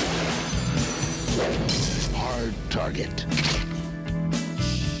 Hard Target.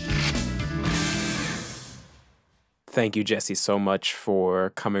 Thank you, Jesse, so much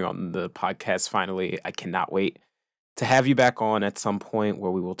for coming on the podcast finally. I cannot wait to have you back on at some point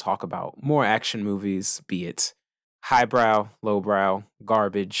where we will talk about more action movies, be it highbrow, lowbrow,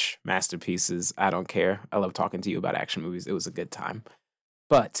 garbage, masterpieces. I don't care. I love talking to you about action movies. It was a good time.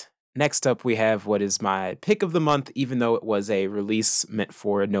 But next up, we have what is my pick of the month, even though it was a release meant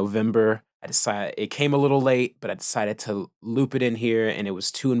for November. I decided it came a little late, but I decided to loop it in here, and it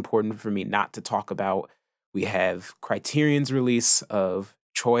was too important for me not to talk about. We have Criterion's release of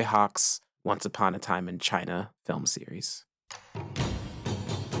Choi Hak's Once Upon a Time in China film series.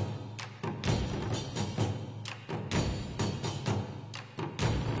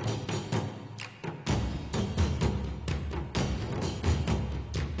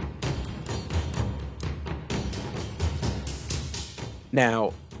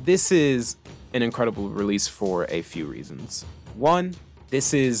 Now, this is an incredible release for a few reasons. One,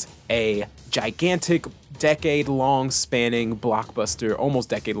 this is a gigantic decade-long spanning blockbuster, almost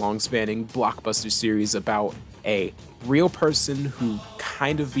decade-long spanning blockbuster series about a real person who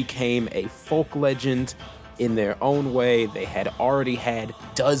kind of became a folk legend in their own way. They had already had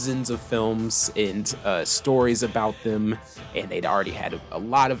dozens of films and stories about them, and they'd already had a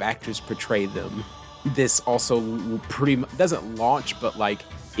lot of actors portray them. This also doesn't launch, but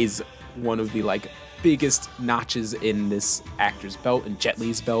is one of the biggest notches in this actor's belt and Jet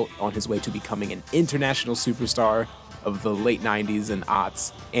Li's belt on his way to becoming an international superstar of the late 90s and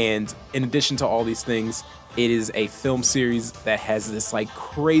aughts. And in addition to all these things, it is a film series that has this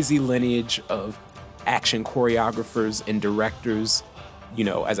crazy lineage of action choreographers and directors. You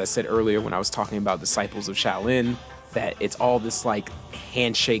know, as I said earlier when I was talking about Disciples of Shaolin, that it's all this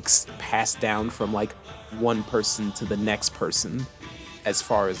handshakes passed down from one person to the next person, as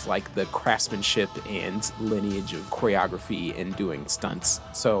far as the craftsmanship and lineage of choreography and doing stunts.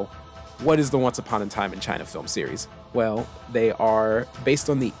 So what is the Once Upon a Time in China film series? Well, they are based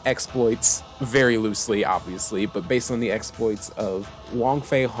on the exploits, very loosely obviously, but based on the exploits of Wang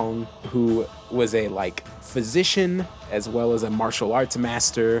Fei Hong, who was a physician as well as a martial arts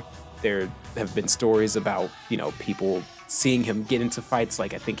master. There have been stories about, people seeing him get into fights, I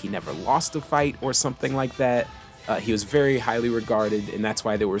think he never lost a fight or something like that. He was very highly regarded, and that's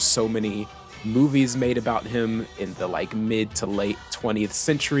why there were so many movies made about him in the mid to late 20th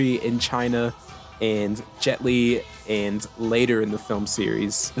century in China. And Jet Li, and later in the film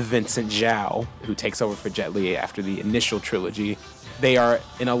series, Vincent Zhao, who takes over for Jet Li after the initial trilogy, they are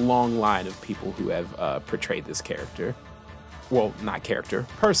in a long line of people who have portrayed this character. Well, not character,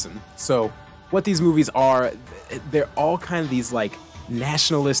 person. So what these movies are, they're all kind of these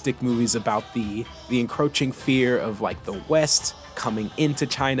nationalistic movies about the encroaching fear of the West coming into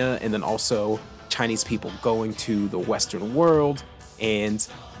China, and then also Chinese people going to the Western world, and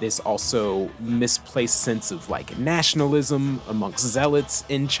this also misplaced sense of nationalism amongst zealots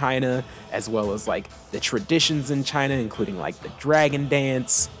in China, as well as the traditions in China, including the dragon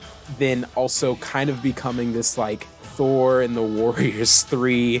dance. Then also kind of becoming this Thor and the Warriors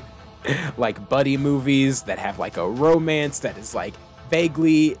 3 buddy movies that have a romance that is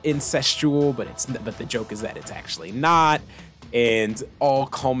vaguely incestual, but the joke is that it's actually not, and all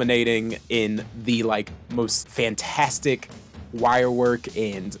culminating in the most fantastic wire work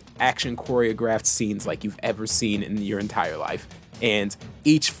and action choreographed scenes you've ever seen in your entire life. And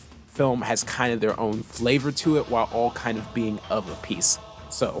each film has kind of their own flavor to it, while all kind of being of a piece.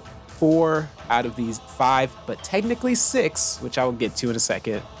 So 4 out of these 5, but technically 6, which I will get to in a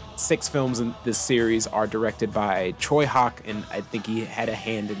second, 6 films in this series are directed by Choi Hak, and I think he had a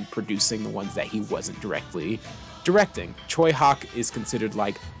hand in producing the ones that he wasn't directly directing. Choi Hak is considered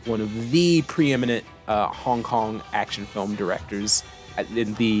one of the preeminent Hong Kong action film directors.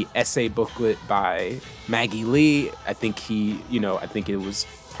 In the essay booklet by Maggie Lee, I think it was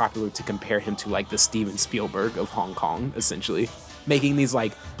popular to compare him to the Steven Spielberg of Hong Kong, essentially. making these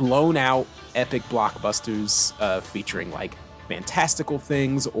like blown out epic blockbusters featuring like fantastical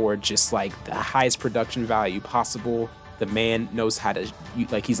things or just like the highest production value possible. The man knows how to,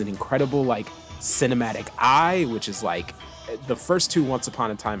 like, he's an incredible like cinematic eye, which is like the first two Once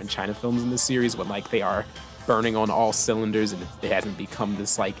Upon a Time in China films in this series, when like they are burning on all cylinders and it hasn't become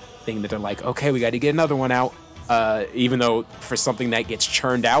this like thing that they're like, okay, we got to get another one out. Even though for something that gets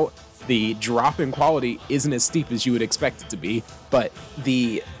churned out, the drop in quality isn't as steep as you would expect it to be, but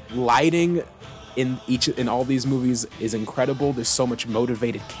the lighting in all these movies is incredible. There's so much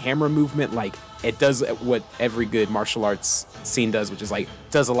motivated camera movement. Like, it does what every good martial arts scene does, which is like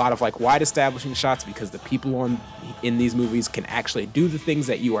does a lot of like wide establishing shots, because the people in these movies can actually do the things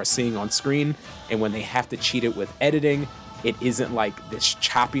that you are seeing on screen, and when they have to cheat it with editing, it isn't like this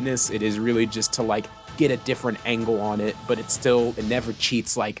choppiness. It is really just to like get a different angle on it, but it never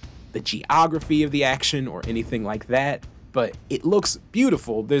cheats like the geography of the action or anything like that. But it looks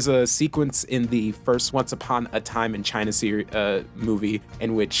beautiful. There's a sequence in the first Once Upon a Time in China movie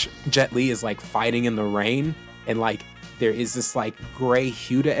in which Jet Li is like fighting in the rain, and like there is this like gray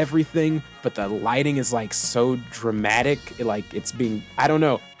hue to everything, but the lighting is like so dramatic. It's being, I don't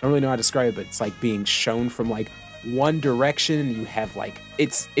really know how to describe it, but it's like being shown from like one direction. You have like,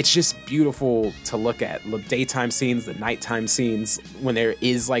 it's just beautiful to look at. The daytime scenes, the nighttime scenes, when there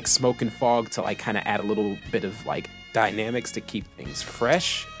is like smoke and fog to like kind of add a little bit of like dynamics to keep things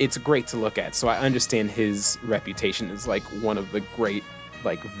fresh. It's great to look at. So I understand his reputation as like one of the great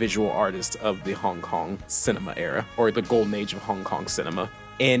like visual artists of the Hong Kong cinema era, or the golden age of Hong Kong cinema.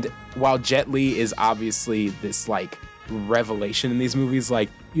 And while Jet Li is obviously this like revelation in these movies, like,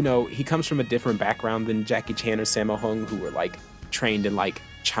 you know, he comes from a different background than Jackie Chan or Sammo Hung, who were like trained in like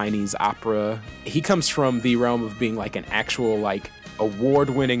Chinese opera. He comes from the realm of being like an actual like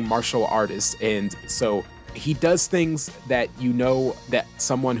award-winning martial artist, and so he does things that, you know, that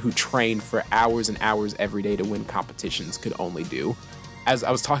someone who trained for hours and hours every day to win competitions could only do. As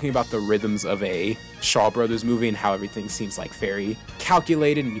I was talking about the rhythms of a Shaw Brothers movie and how everything seems like very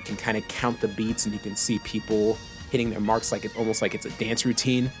calculated, and you can kind of count the beats and you can see people hitting their marks like it's almost like it's a dance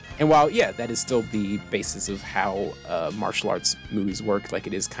routine. And while, yeah, that is still the basis of how martial arts movies work, like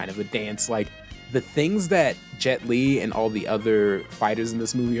it is kind of a dance, like the things that Jet Li and all the other fighters in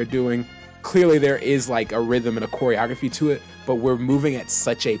this movie are doing, clearly there is like a rhythm and a choreography to it, but we're moving at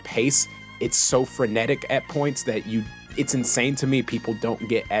such a pace. It's so frenetic at points that it's insane to me people don't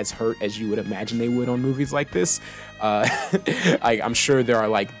get as hurt as you would imagine they would on movies like this. I'm sure there are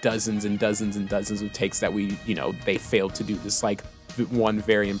like dozens and dozens and dozens of takes that they failed to do this like one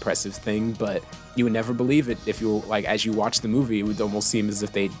very impressive thing, but you would never believe it if you like, as you watch the movie, it would almost seem as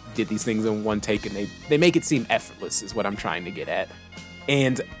if they did these things in one take, and they make it seem effortless is what I'm trying to get at.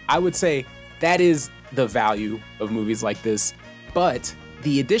 And I would say that is the value of movies like this. But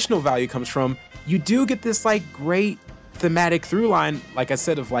the additional value comes from, you do get this like great thematic through line, like I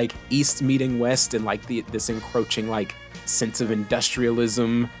said, of like East meeting West, and like this encroaching like sense of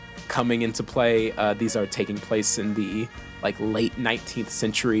industrialism coming into play. These are taking place in the like late 19th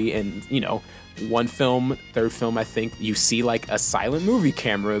century, and third film, I think you see like a silent movie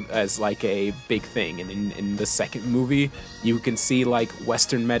camera as like a big thing, and in the second movie you can see like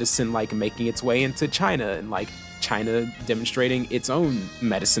Western medicine like making its way into China, and like China demonstrating its own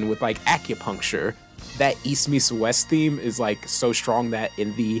medicine with like acupuncture. That East meets West theme is like so strong that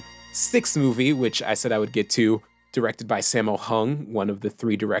in the sixth movie, which I said I would get to, directed by Sammo Hung, one of the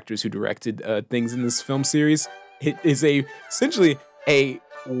three directors who directed things in this film series, it is essentially a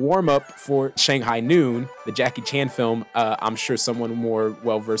warm-up for Shanghai Noon, the Jackie Chan film. I'm sure someone more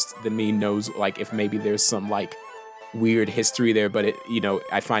well-versed than me knows like if maybe there's some like weird history there, but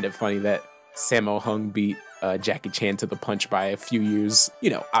I find it funny that Sammo Hung beat Jackie Chan to the punch by a few years.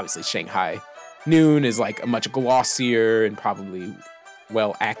 Obviously Shanghai Noon is like a much glossier and probably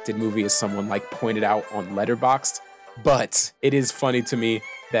well-acted movie, as someone like pointed out on Letterboxd, but it is funny to me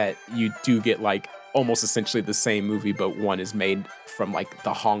that you do get like almost essentially the same movie, but one is made from like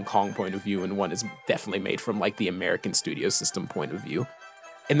the Hong Kong point of view and one is definitely made from like the American studio system point of view.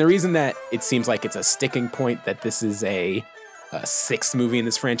 And the reason that it seems like it's a sticking point that this is a sixth movie in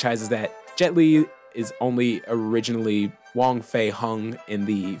this franchise is that Jet Li is only originally Wong Fei Hung in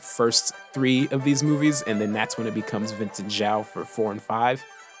the first three of these movies, and then that's when it becomes Vincent Zhao for 4 and 5.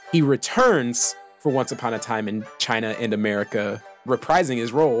 He returns for Once Upon a Time in China and America, reprising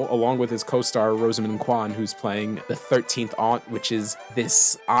his role along with his co-star Rosamund Kwan, who's playing the 13th aunt, which is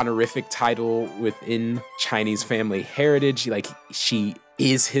this honorific title within Chinese family heritage. Like, she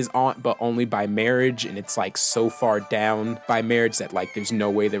is his aunt, but only by marriage, and it's like so far down by marriage that like there's no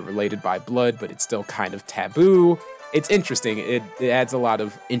way they're related by blood, but it's still kind of taboo. it's interesting. It adds a lot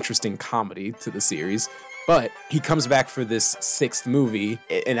of interesting comedy to the series. But he comes back for this 6th movie,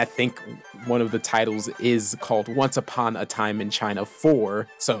 and I think one of the titles is called Once Upon a Time in China 4.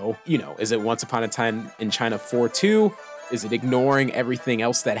 So, is it Once Upon a Time in China 4 2? Is it ignoring everything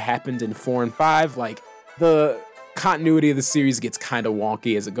else that happened in 4 and 5? Like, the continuity of the series gets kind of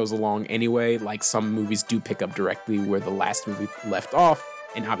wonky as it goes along anyway. Like, some movies do pick up directly where the last movie left off,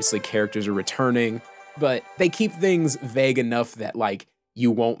 and obviously characters are returning. But they keep things vague enough that, like, you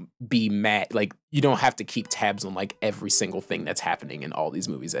won't be mad. Like, you don't have to keep tabs on, like, every single thing that's happening in all these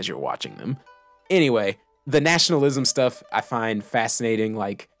movies as you're watching them. Anyway, the nationalism stuff I find fascinating.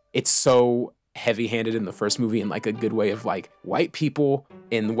 Like, it's so heavy-handed in the first movie in, like, a good way of, like, white people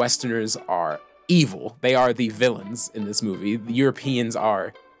and Westerners are evil. They are the villains in this movie. The Europeans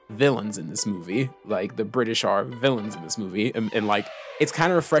are villains in this movie. Like, the British are villains in this movie. And like, it's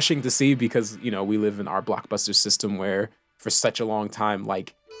kind of refreshing to see because, we live in our blockbuster system where for such a long time,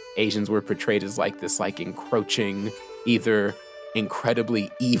 like, Asians were portrayed as, like, this, like, encroaching, either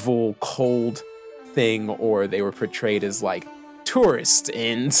incredibly evil, cold thing, or they were portrayed as, like, tourists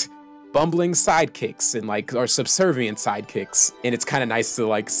and bumbling sidekicks and, like, or subservient sidekicks. And it's kind of nice to,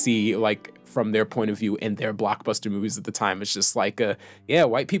 like, see, like, from their point of view in their blockbuster movies at the time. It's just like, yeah,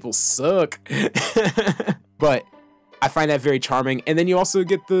 white people suck. But I find that very charming. And then you also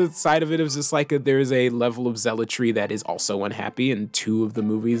get the side of it of just like there's a level of zealotry that is also unhappy. In 2 of the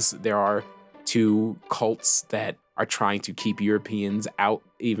movies, there are 2 cults that are trying to keep Europeans out,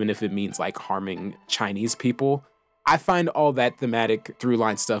 even if it means like harming Chinese people. I find all that thematic through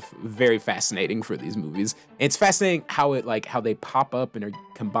line stuff very fascinating for these movies. It's fascinating how they pop up and are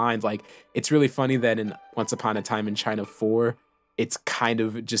combined. Like, it's really funny that in Once Upon a Time in China 4, it's kind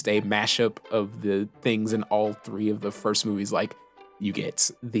of just a mashup of the things in all 3 of the first movies. Like, you get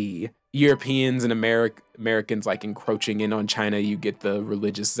the Europeans and Americans like encroaching in on China. You get the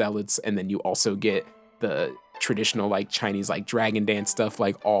religious zealots, and then you also get the traditional like Chinese like dragon dance stuff,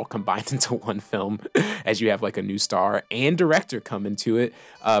 like all combined into one film as you have like a new star and director come into it.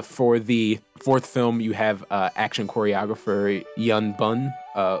 For the 4th film, you have action choreographer Yun Bun,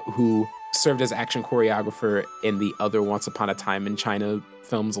 who served as action choreographer in the other Once Upon a Time in China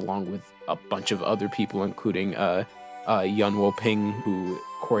films, along with a bunch of other people, including Yun Wo-ping, who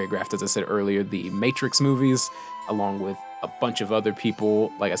choreographed, as I said earlier, the Matrix movies, along with a bunch of other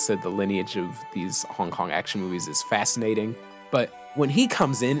people. Like I said, the lineage of these Hong Kong action movies is fascinating. But when he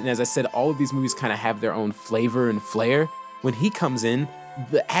comes in, and as I said, all of these movies kind of have their own flavor and flair, when he comes in,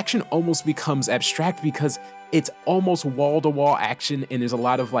 the action almost becomes abstract because it's almost wall-to-wall action, and there's a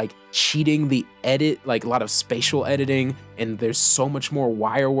lot of like cheating the edit, like a lot of spatial editing, and there's so much more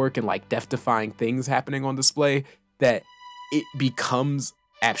wire work and like death-defying things happening on display that it becomes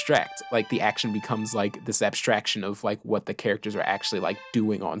abstract. Like, the action becomes like this abstraction of like what the characters are actually like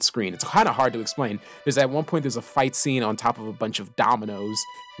doing on screen. It's kind of hard to explain. There's at one point, there's a fight scene on top of a bunch of dominoes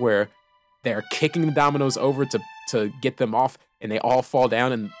where they're kicking the dominoes over to get them off, and they all fall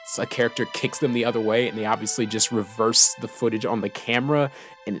down, and a character kicks them the other way, and they obviously just reverse the footage on the camera,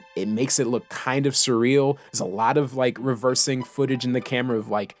 and it makes it look kind of surreal. There's a lot of like reversing footage in the camera of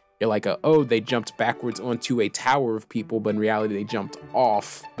like, you're like, they jumped backwards onto a tower of people, but in reality they jumped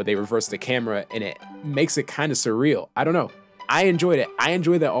off, but they reversed the camera, and it makes it kind of surreal. I don't know. I enjoyed it. I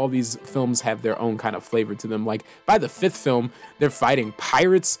enjoy that all these films have their own kind of flavor to them. Like, by the 5th film, they're fighting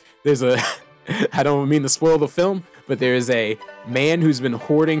pirates. There's a, I don't mean to spoil the film, but there's a man who's been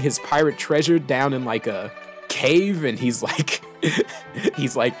hoarding his pirate treasure down in like a cave, and he's like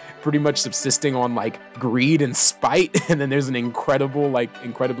pretty much subsisting on like greed and spite. And then there's an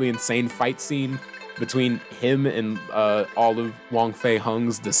incredibly insane fight scene between him and all of Wong Fei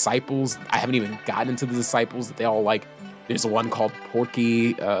Hung's disciples. I haven't even gotten into the disciples. They all like, there's one called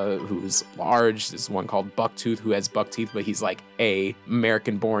Porky, who's large. There's one called Bucktooth, who has buck teeth, but he's like a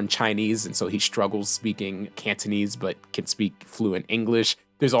American-born Chinese, and so he struggles speaking Cantonese, but can speak fluent English.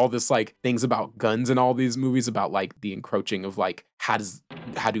 There's all this like things about guns in all these movies, about like the encroaching of like, how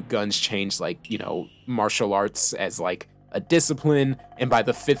do guns change like, martial arts as like a discipline. And by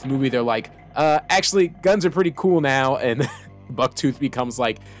the 5th movie, they're like, actually guns are pretty cool now. And Bucktooth becomes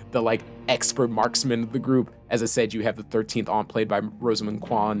like the like expert marksman of the group. As I said, you have the 13th aunt played by Rosamund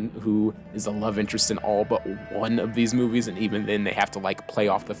Kwan, who is a love interest in all but one of these movies. And even then they have to like play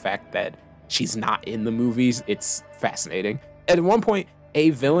off the fact that she's not in the movies. It's fascinating. At one point, a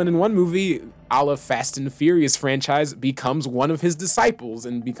villain in one movie, a la Fast and Furious franchise, becomes one of his disciples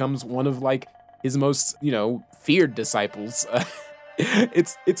and becomes one of like his most, feared disciples.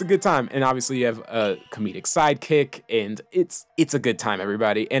 it's a good time, and obviously you have a comedic sidekick, and it's a good time,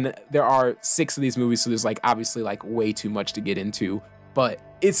 everybody. And there are 6 of these movies, so there's like obviously like way too much to get into, but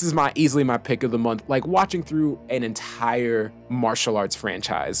this is easily my pick of the month. Like watching through an entire martial arts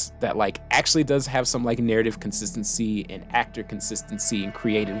franchise that like actually does have some like narrative consistency and actor consistency and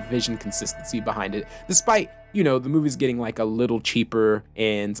creative vision consistency behind it, despite, you know, the movies getting like a little cheaper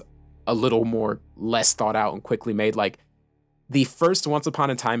and a little more less thought out and quickly made. Like the first Once Upon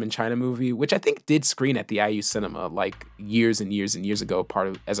a Time in China movie, which I think did screen at the IU Cinema like years and years and years ago,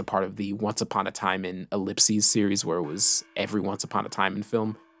 as a part of the Once Upon a Time in Ellipses series, where it was every Once Upon a Time in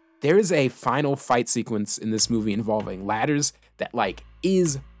film. There is a final fight sequence in this movie involving ladders that like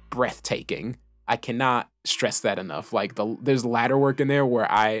is breathtaking. I cannot stress that enough. Like there's ladder work in there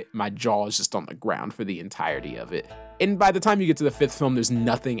where my jaw is just on the ground for the entirety of it. And by the time you get to the 5th film, there's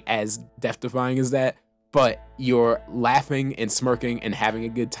nothing as death-defying as that. But you're laughing and smirking and having a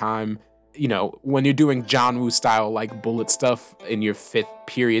good time. You know, when you're doing John Woo style, like bullet stuff in your 5th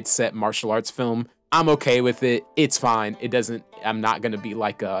period set martial arts film, I'm okay with it. It's fine. I'm not going to be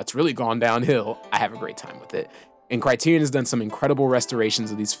like, it's really gone downhill. I have a great time with it. And Criterion has done some incredible restorations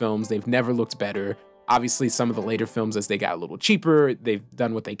of these films. They've never looked better. Obviously, some of the later films, as they got a little cheaper, they've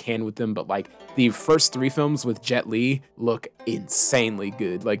done what they can with them. But like the first 3 films with Jet Li look insanely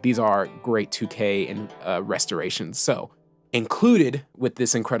good. Like these are great 2K and restorations. So included with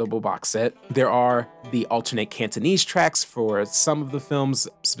this incredible box set, there are the alternate Cantonese tracks for some of the films,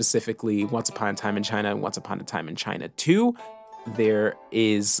 specifically Once Upon a Time in China and Once Upon a Time in China 2. There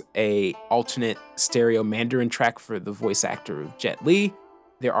is a alternate stereo Mandarin track for the voice actor of Jet Li.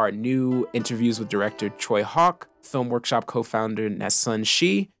 There are new interviews with director Choi Hawk, Film Workshop co-founder Nasun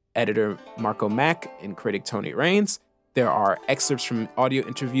Shi, editor Marco Mack, and critic Tony Raines. There are excerpts from audio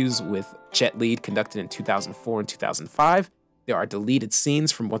interviews with Jet Li conducted in 2004 and 2005. There are deleted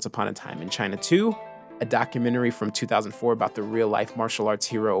scenes from Once Upon a Time in China 2, a documentary from 2004 about the real-life martial arts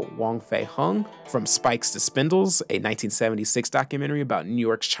hero Wong Fei Hung, From Spikes to Spindles, a 1976 documentary about New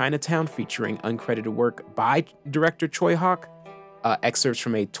York's Chinatown featuring uncredited work by director Choi Hawk, excerpts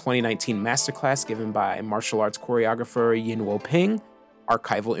from a 2019 masterclass given by martial arts choreographer Yin Wo Ping,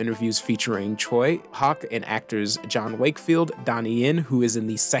 archival interviews featuring Choi Hawk and actors John Wakefield, Donnie Yen, who is in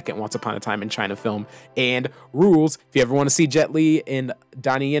the second Once Upon a Time in China film, and Rules. If you ever want to see Jet Li and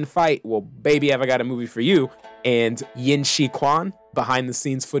Donnie Yen fight, well, baby, have I got a movie for you. And Yin Shi Quan, behind the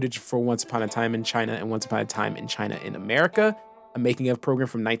scenes footage for Once Upon a Time in China and Once Upon a Time in China in America, a making of program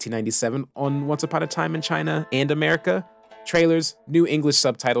from 1997 on Once Upon a Time in China and America, trailers, new English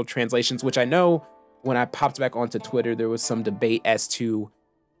subtitle translations, which I know when I popped back onto Twitter, there was some debate as to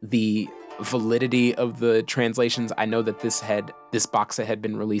the validity of the translations. I know that this box set had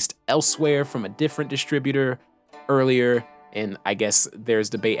been released elsewhere from a different distributor earlier, and I guess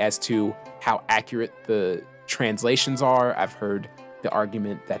there's debate as to how accurate the translations are. I've heard the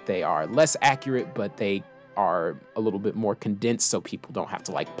argument that they are less accurate, but they are a little bit more condensed so people don't have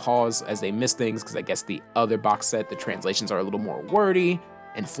to like pause as they miss things, because I guess the other box set, the translations are a little more wordy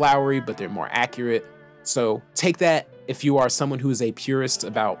and flowery, but they're more accurate. So take that if you are someone who is a purist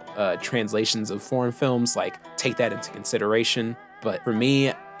about translations of foreign films, like take that into consideration. But for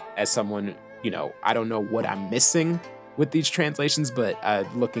me, as someone, you know, I don't know what I'm missing with these translations, but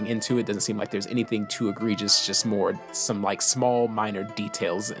looking into it, doesn't seem like there's anything too egregious, just more some like small minor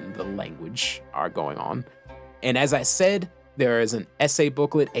details in the language are going on. And as I said, there is an essay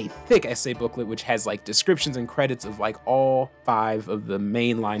booklet, a thick essay booklet, which has like descriptions and credits of like all 5 of the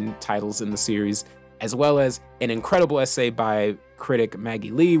mainline titles in the series, as well as an incredible essay by critic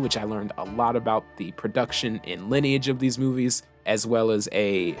Maggie Lee, which I learned a lot about the production and lineage of these movies, as well as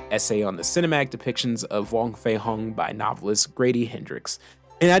a essay on the cinematic depictions of Wong Fei Hung by novelist Grady Hendrix.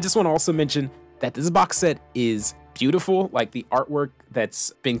 And I just want to also mention that this box set is beautiful. Like the artwork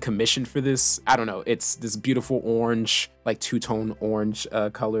that's been commissioned for this, I don't know, it's this beautiful orange, like 2-tone orange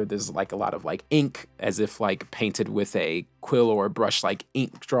color. There's like a lot of like ink, as if like painted with a quill or a brush, like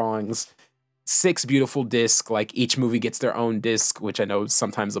ink drawings. 6 beautiful discs, like each movie gets their own disc, which I know is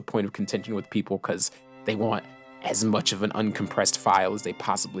sometimes a point of contention with people because they want as much of an uncompressed file as they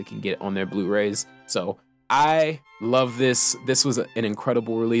possibly can get on their Blu-rays. So I love this. This was an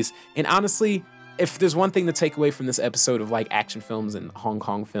incredible release. And honestly, if there's one thing to take away from this episode of like action films and Hong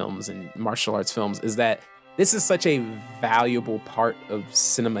Kong films and martial arts films, is that this is such a valuable part of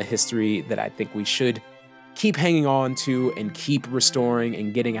cinema history that I think we should keep hanging on to and keep restoring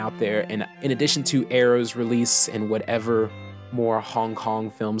and getting out there. And in addition to Arrow's release and whatever more Hong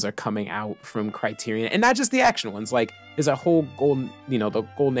Kong films are coming out from Criterion, and not just the action ones, like there's a whole the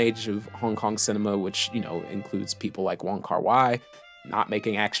golden age of Hong Kong cinema, which, you know, includes people like Wong Kar-wai not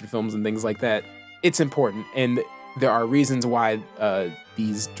making action films and things like that. It's important, and there are reasons why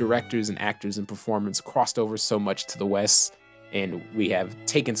these directors and actors and performers crossed over so much to the West, and we have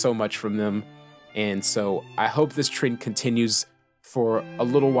taken so much from them. And so I hope this trend continues for a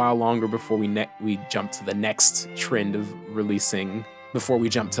little while longer before we jump to the next trend of releasing, before we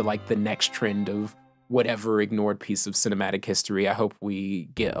jump to like the next trend of whatever ignored piece of cinematic history. I hope we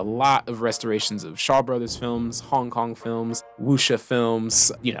get a lot of restorations of Shaw Brothers films, Hong Kong films, wuxia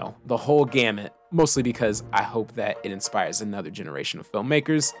films, the whole gamut, mostly because I hope that it inspires another generation of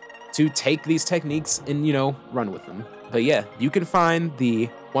filmmakers to take these techniques and, run with them. But yeah, you can find the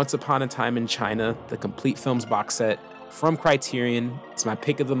Once Upon a Time in China, the complete films box set from Criterion. It's my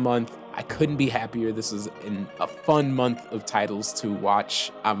pick of the month. I couldn't be happier. This is a fun month of titles to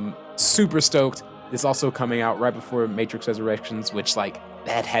watch. I'm super stoked. It's also coming out right before Matrix Resurrections, which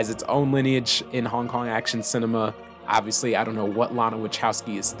that has its own lineage in Hong Kong action cinema. Obviously, I don't know what Lana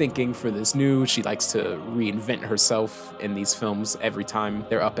Wachowski is thinking for this new. She likes to reinvent herself in these films every time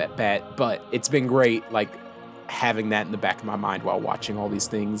they're up at bat, but it's been great, having that in the back of my mind while watching all these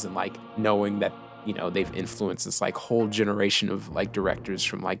things and knowing that, they've influenced this whole generation of directors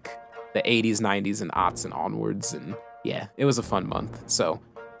from the 80s, 90s, and aughts and onwards. And yeah, it was a fun month. So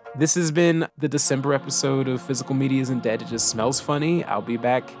this has been the December episode of Physical Media Isn't Dead. It just smells funny. I'll be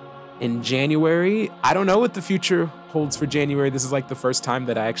back in January. I don't know what the future holds for January. This is the first time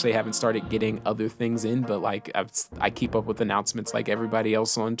that I actually haven't started getting other things in, but I keep up with announcements like everybody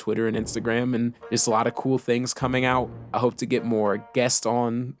else on Twitter and Instagram, and there's a lot of cool things coming out. I hope to get more guests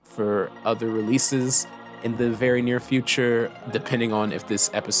on for other releases in the very near future, depending on if this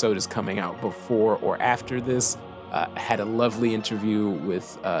episode is coming out before or after this. I had a lovely interview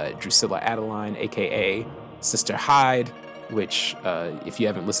with Drusilla Adeline, aka Sister Hyde, which if you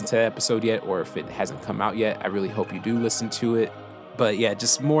haven't listened to that episode yet, or if it hasn't come out yet, I really hope you do listen to it. But yeah,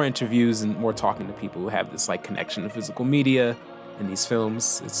 just more interviews and more talking to people who have this connection to physical media and these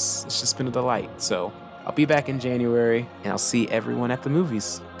films. It's just been a delight. So I'll be back in January, and I'll see everyone at the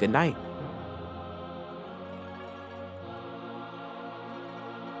movies. Good night.